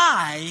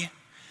lie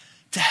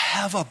to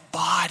have a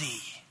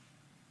body.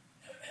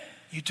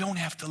 You don't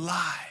have to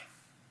lie.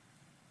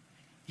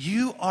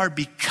 You are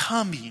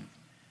becoming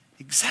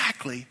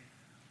exactly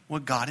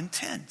what God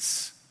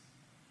intends.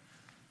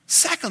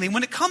 Secondly,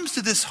 when it comes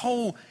to this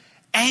whole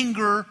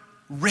anger,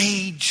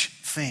 rage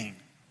thing,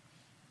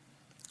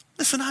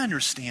 listen, I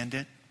understand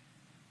it.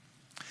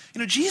 You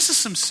know,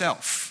 Jesus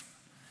himself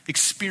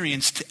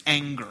experienced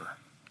anger.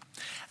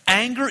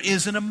 Anger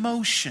is an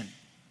emotion.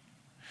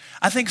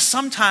 I think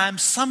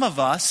sometimes some of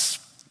us,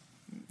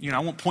 I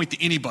won't point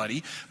to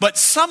anybody, but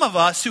some of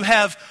us who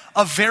have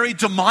a very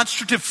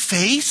demonstrative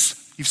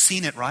face, you've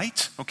seen it,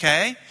 right?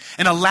 Okay?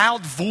 And a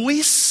loud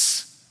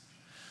voice.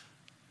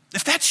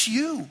 If that's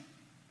you,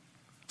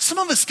 some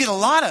of us get a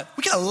lot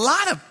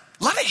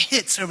of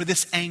hits over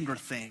this anger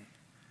thing.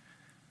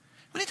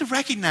 We need to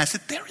recognize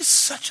that there is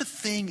such a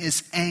thing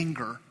as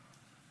anger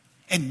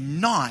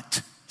and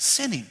not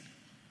sinning.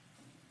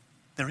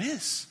 There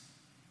is.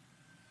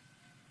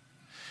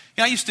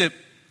 I used to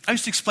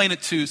explain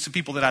it to some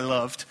people that I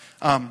loved,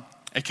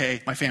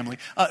 aka my family,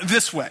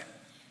 this way.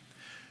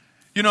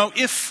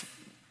 If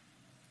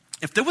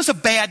there was a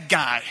bad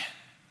guy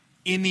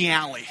in the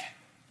alley,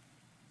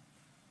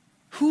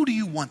 who do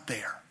you want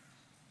there?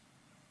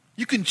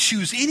 You can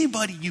choose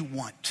anybody you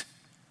want.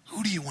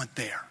 Who do you want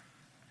there?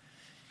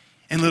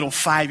 and little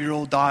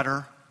 5-year-old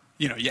daughter,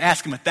 you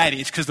ask them at that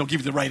age because they'll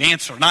give you the right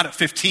answer, not at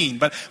 15,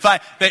 but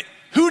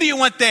who do you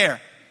want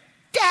there?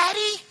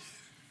 Daddy.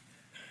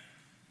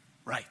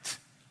 Right.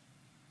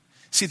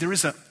 See, there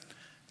is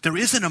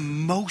an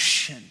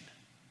emotion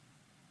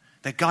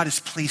that God has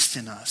placed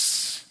in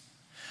us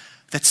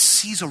that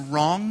sees a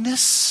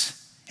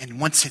wrongness and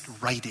wants it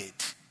righted.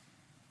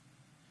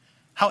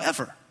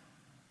 However,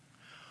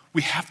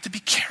 we have to be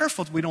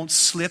careful that we don't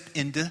slip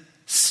into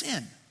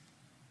sin.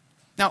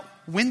 Now,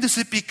 when does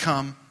it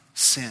become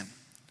sin?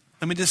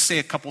 Let me just say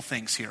a couple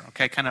things here,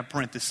 okay? Kind of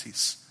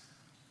parentheses.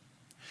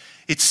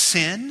 It's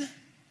sin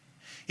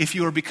if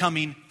you are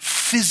becoming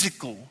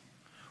physical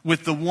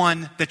with the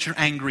one that you're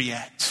angry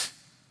at.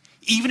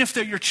 Even if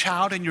they're your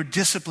child and you're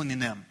disciplining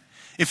them.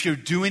 If you're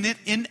doing it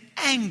in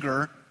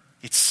anger,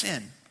 it's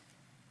sin.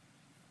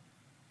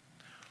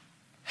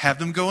 Have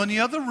them go in the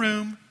other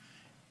room.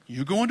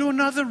 You go into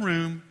another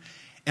room.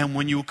 And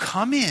when you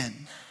come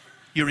in,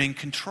 you're in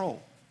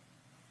control.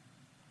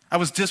 I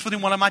was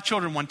disciplining one of my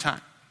children one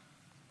time.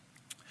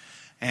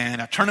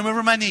 And I turned him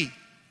over my knee.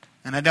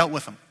 And I dealt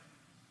with him.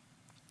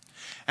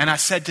 And I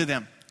said to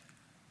them,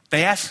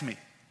 they asked me,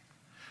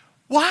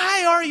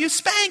 "Why are you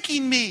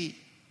spanking me?"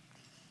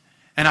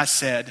 And I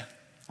said, I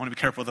want to be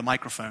careful with the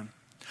microphone,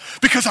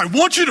 "Because I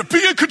want you to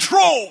be in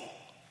control."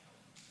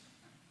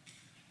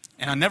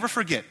 And I'll never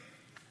forget,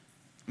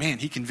 man,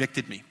 he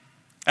convicted me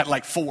at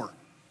like 4.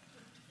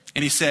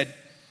 And he said,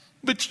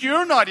 "But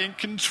you're not in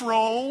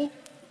control."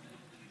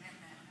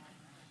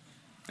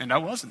 And I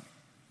wasn't.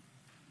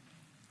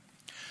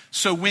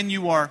 So when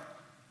you're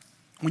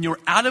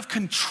out of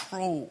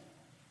control,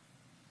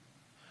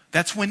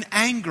 that's when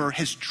anger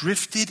has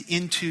drifted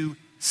into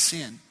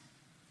sin.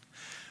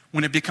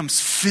 When it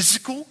becomes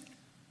physical,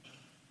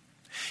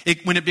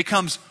 when it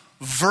becomes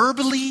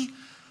verbally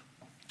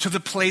to the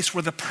place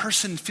where the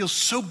person feels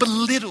so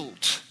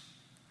belittled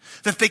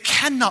that they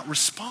cannot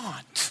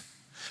respond,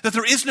 that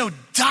there is no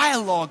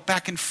dialogue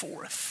back and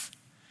forth.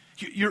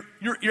 You're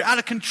out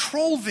of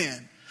control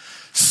then.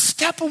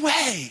 Step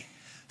away.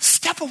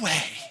 Step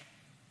away.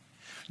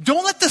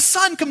 Don't let the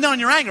sun come down on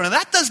your anger. Now,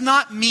 that does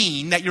not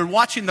mean that you're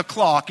watching the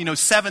clock,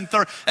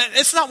 7:30.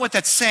 It's not what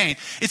that's saying.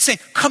 It's saying,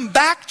 come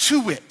back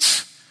to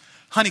it.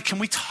 Honey, can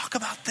we talk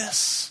about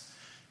this?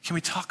 Can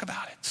we talk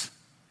about it?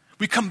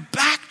 We come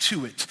back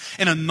to it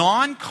in a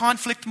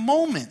non-conflict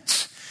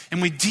moment,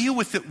 and we deal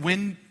with it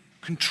when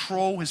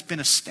control has been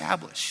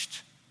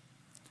established.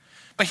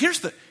 But here's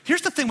the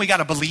thing we got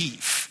to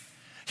believe.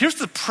 Here's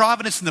the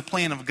providence and the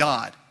plan of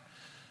God.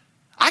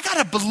 I got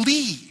to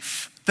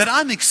believe that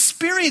I'm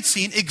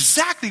experiencing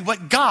exactly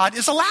what God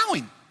is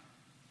allowing.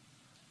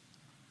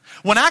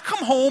 When I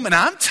come home and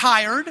I'm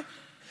tired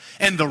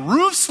and the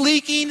roof's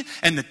leaking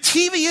and the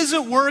TV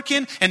isn't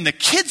working and the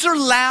kids are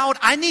loud,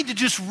 I need to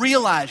just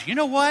realize, you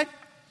know what?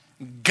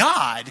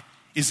 God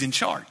is in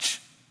charge.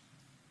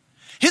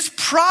 His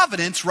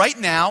providence right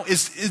now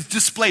is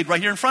displayed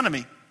right here in front of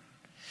me.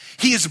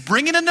 He is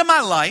bringing into my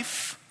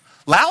life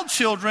loud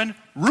children,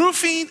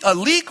 leaking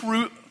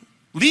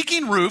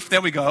roof,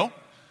 there we go,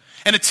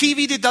 and a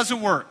TV that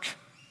doesn't work.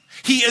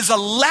 He is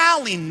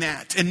allowing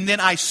that. And then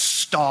I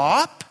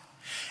stop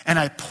and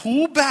I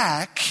pull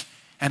back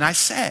and I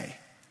say,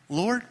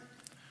 "Lord,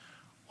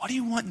 what are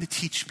you wanting to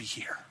teach me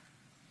here?"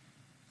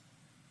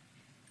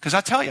 Because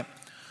I tell you,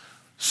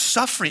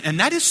 suffering, and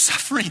that is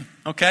suffering,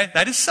 okay?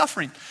 That is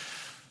suffering.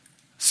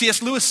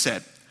 C.S. Lewis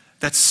said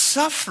that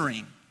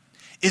suffering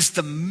is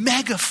the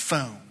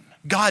megaphone,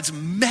 God's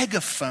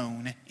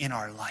megaphone in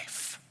our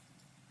life.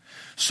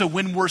 So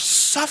when we're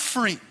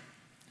suffering,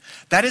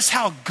 that is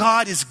how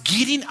God is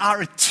getting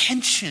our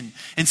attention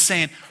and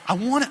saying, I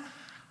want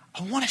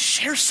to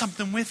share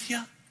something with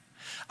you.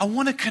 I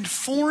want to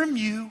conform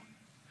you.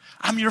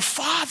 I'm your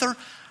father.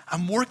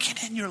 I'm working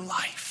in your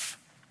life.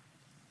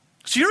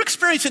 So you're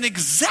experiencing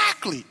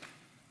exactly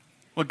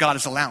what God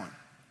is allowing.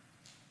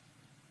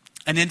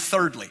 And then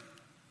thirdly,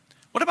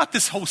 what about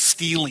this whole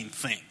stealing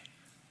thing?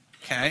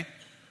 Okay?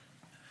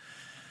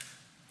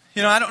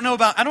 I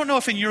don't know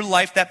if in your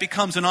life that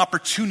becomes an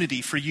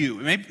opportunity for you.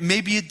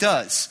 Maybe it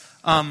does.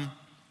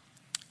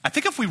 I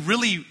think if we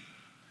really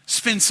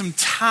spend some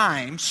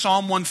time,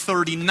 Psalm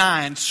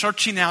 139,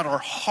 searching out our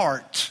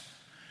heart,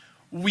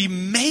 we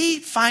may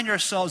find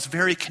ourselves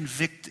very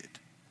convicted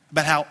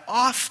about how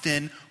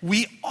often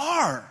we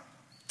are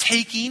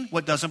taking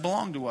what doesn't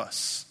belong to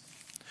us.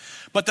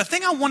 But the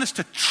thing I want us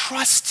to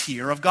trust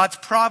here of God's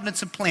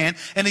providence and plan,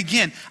 and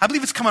again, I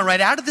believe it's coming right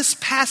out of this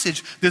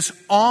passage, this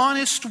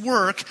honest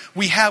work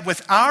we have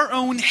with our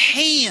own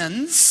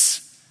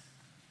hands,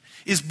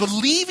 is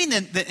believing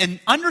and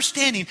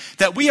understanding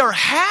that we are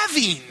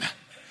having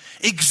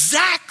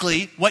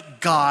exactly what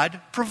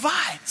God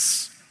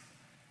provides.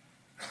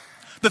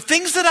 The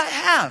things that I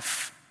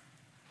have,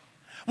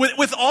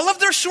 with all of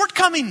their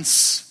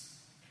shortcomings,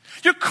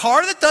 your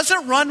car that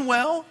doesn't run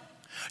well,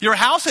 your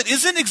house that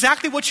isn't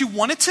exactly what you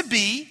want it to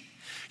be,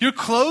 your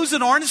clothes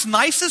that aren't as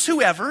nice as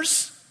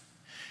whoever's,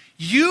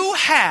 you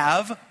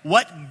have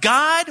what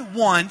God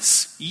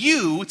wants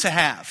you to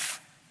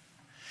have.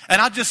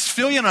 And I'll just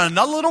fill you in on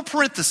another little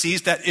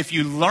parenthesis that if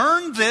you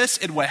learn this,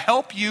 it will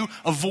help you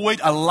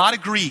avoid a lot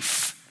of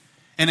grief.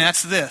 And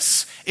that's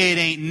this: it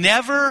ain't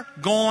never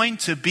going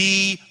to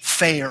be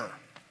fair.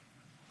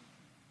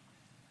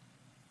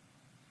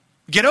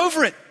 Get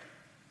over it.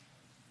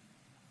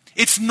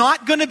 It's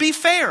not going to be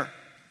fair.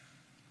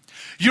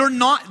 Your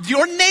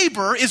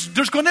neighbor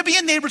there's going to be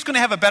a neighbor who's going to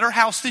have a better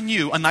house than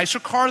you, a nicer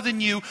car than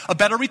you, a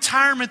better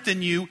retirement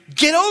than you.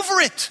 Get over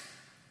it.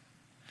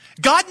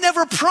 God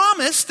never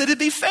promised that it'd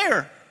be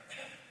fair.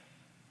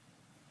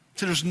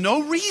 So there's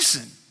no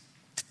reason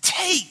to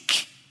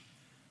take.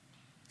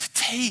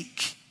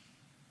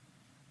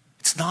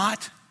 It's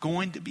not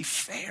going to be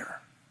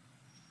fair.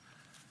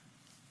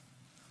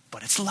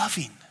 But it's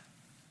loving.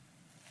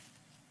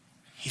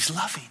 He's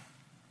loving.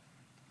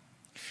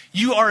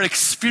 You are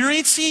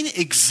experiencing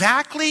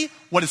exactly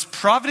what his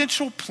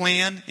providential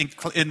plan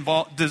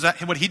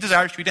what he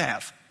desires for you to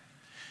have.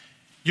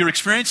 You're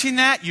experiencing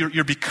that.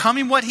 You're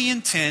becoming what he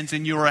intends,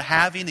 and you are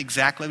having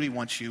exactly what he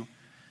wants you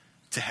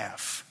to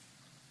have.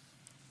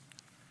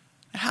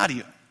 How do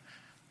you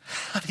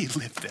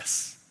live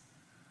this?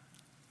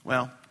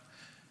 Well,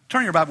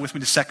 turn your Bible with me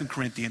to 2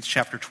 Corinthians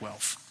chapter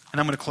 12. And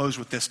I'm going to close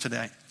with this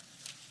today.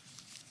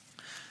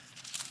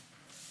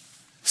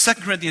 2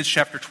 Corinthians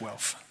chapter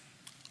 12.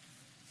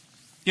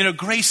 You know,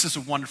 grace is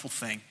a wonderful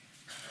thing.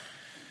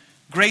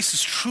 Grace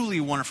is truly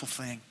a wonderful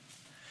thing.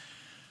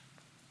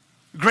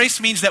 Grace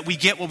means that we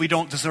get what we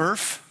don't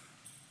deserve.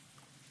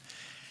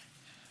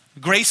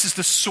 Grace is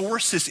the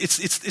source.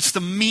 It's the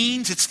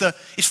means. It's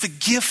the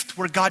gift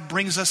where God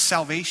brings us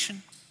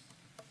salvation.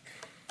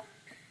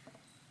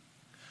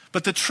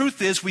 But the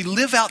truth is, we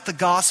live out the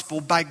gospel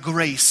by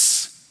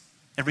grace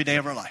every day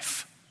of our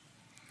life.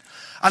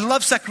 I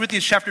love 2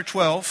 Corinthians chapter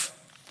 12.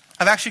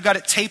 I've actually got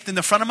it taped in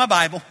the front of my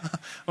Bible.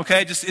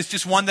 Okay, it's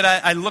just one that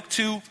I look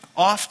to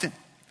often.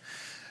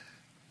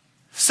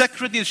 2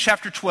 Corinthians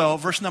chapter 12,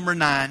 verse number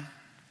 9.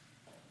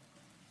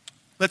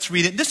 Let's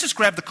read it. Let's just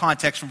grab the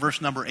context from verse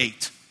number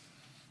 8.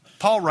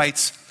 Paul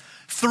writes,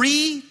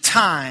 3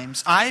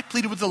 times I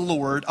pleaded with the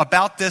Lord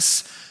about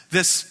this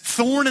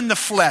thorn in the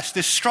flesh,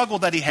 this struggle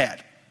that he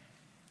had.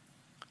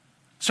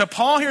 So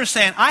Paul here is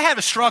saying, I have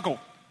a struggle.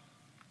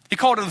 He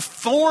called it a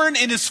thorn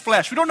in his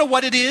flesh. We don't know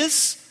what it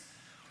is.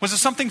 Was it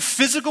something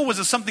physical? Was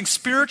it something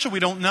spiritual? We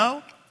don't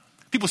know.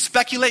 People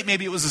speculate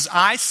maybe it was his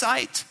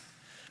eyesight.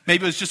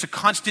 Maybe it was just a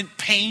constant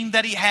pain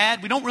that he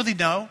had. We don't really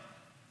know.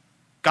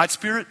 God's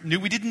Spirit knew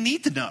we didn't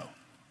need to know.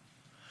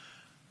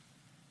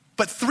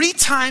 But 3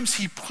 times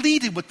he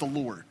pleaded with the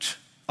Lord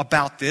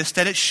about this,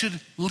 that it should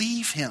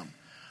leave him.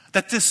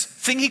 That this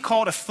thing he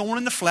called a thorn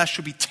in the flesh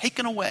should be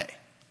taken away.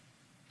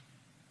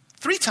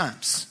 3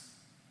 times.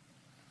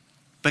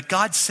 But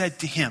God said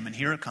to him, and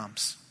here it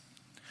comes,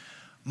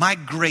 my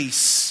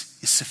grace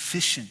is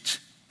sufficient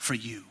for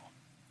you.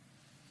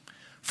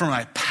 For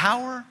my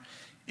power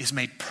is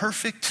made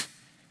perfect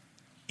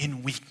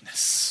in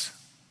weakness.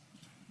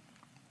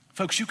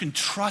 Folks, you can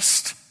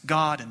trust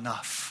God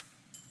enough.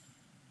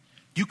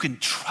 You can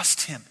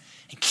trust him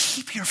and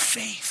keep your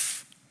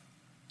faith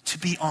to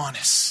be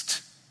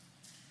honest.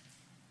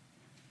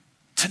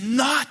 To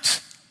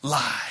not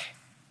lie.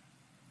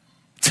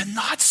 To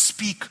not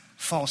speak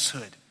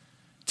falsehood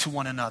to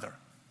one another.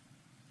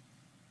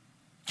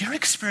 You're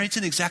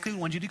experiencing exactly what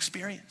I want you to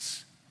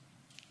experience.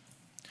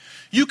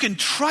 You can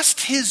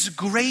trust his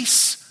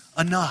grace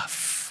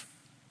enough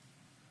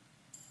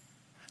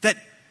that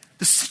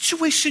the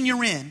situation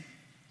you're in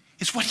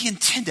is what he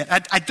intended.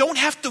 I don't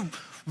have to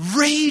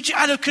rage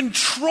out of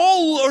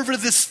control over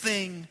this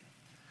thing.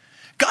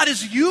 God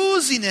is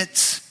using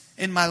it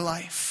in my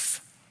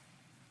life.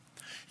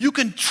 You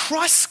can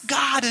trust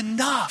God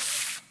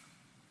enough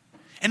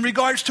in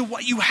regards to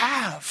what you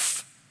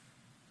have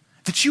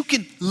that you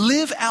can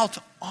live out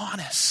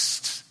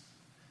honest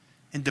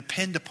and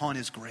depend upon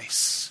his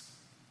grace.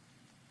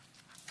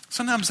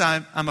 Sometimes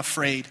I'm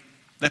afraid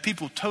that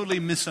people totally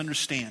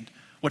misunderstand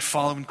what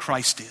following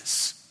Christ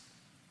is.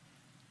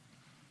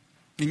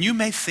 And you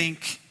may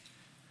think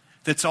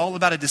that it's all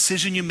about a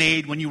decision you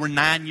made when you were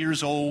 9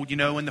 years old, you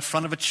know, in the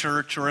front of a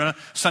church or in a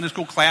Sunday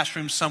school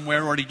classroom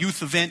somewhere or at a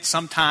youth event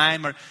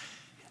sometime,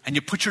 and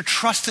you put your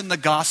trust in the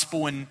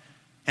gospel and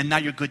now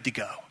you're good to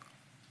go.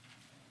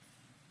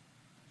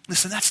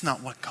 Listen, that's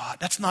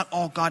not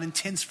all God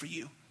intends for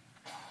you.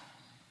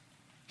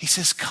 He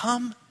says,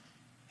 come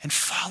and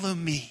follow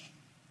me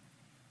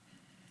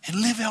and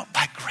live out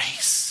by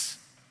grace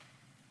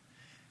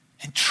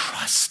and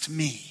trust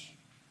me.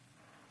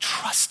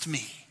 Trust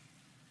me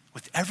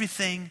with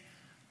everything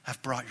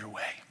I've brought your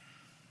way.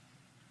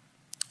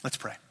 Let's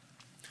pray.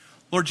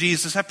 Lord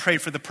Jesus, I pray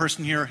for the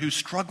person here who's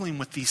struggling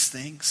with these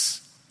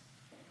things.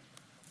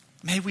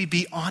 May we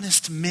be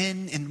honest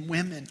men and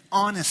women,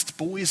 honest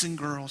boys and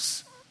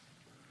girls.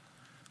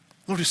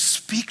 Lord, who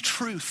speak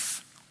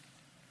truth,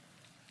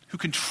 who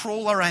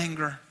control our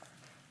anger,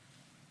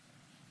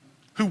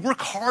 who work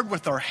hard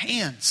with our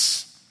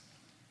hands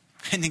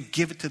and then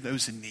give it to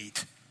those in need.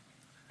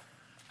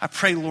 I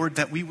pray, Lord,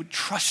 that we would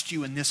trust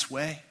you in this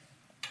way.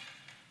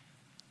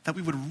 that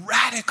we would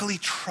radically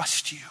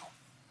trust you.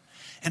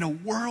 In a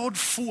world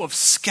full of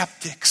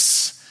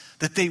skeptics,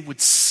 that they would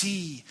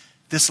see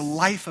this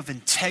life of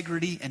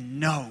integrity and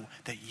know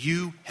that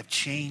you have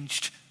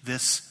changed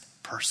this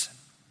person.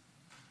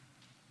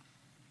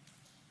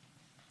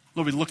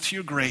 Lord, we look to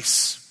your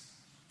grace.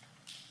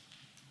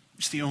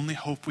 It's the only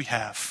hope we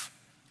have,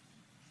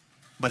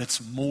 but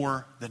it's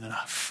more than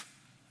enough.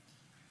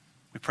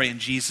 We pray in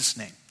Jesus'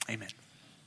 name. Amen.